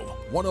Radio,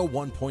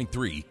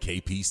 101.3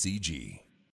 KPCG.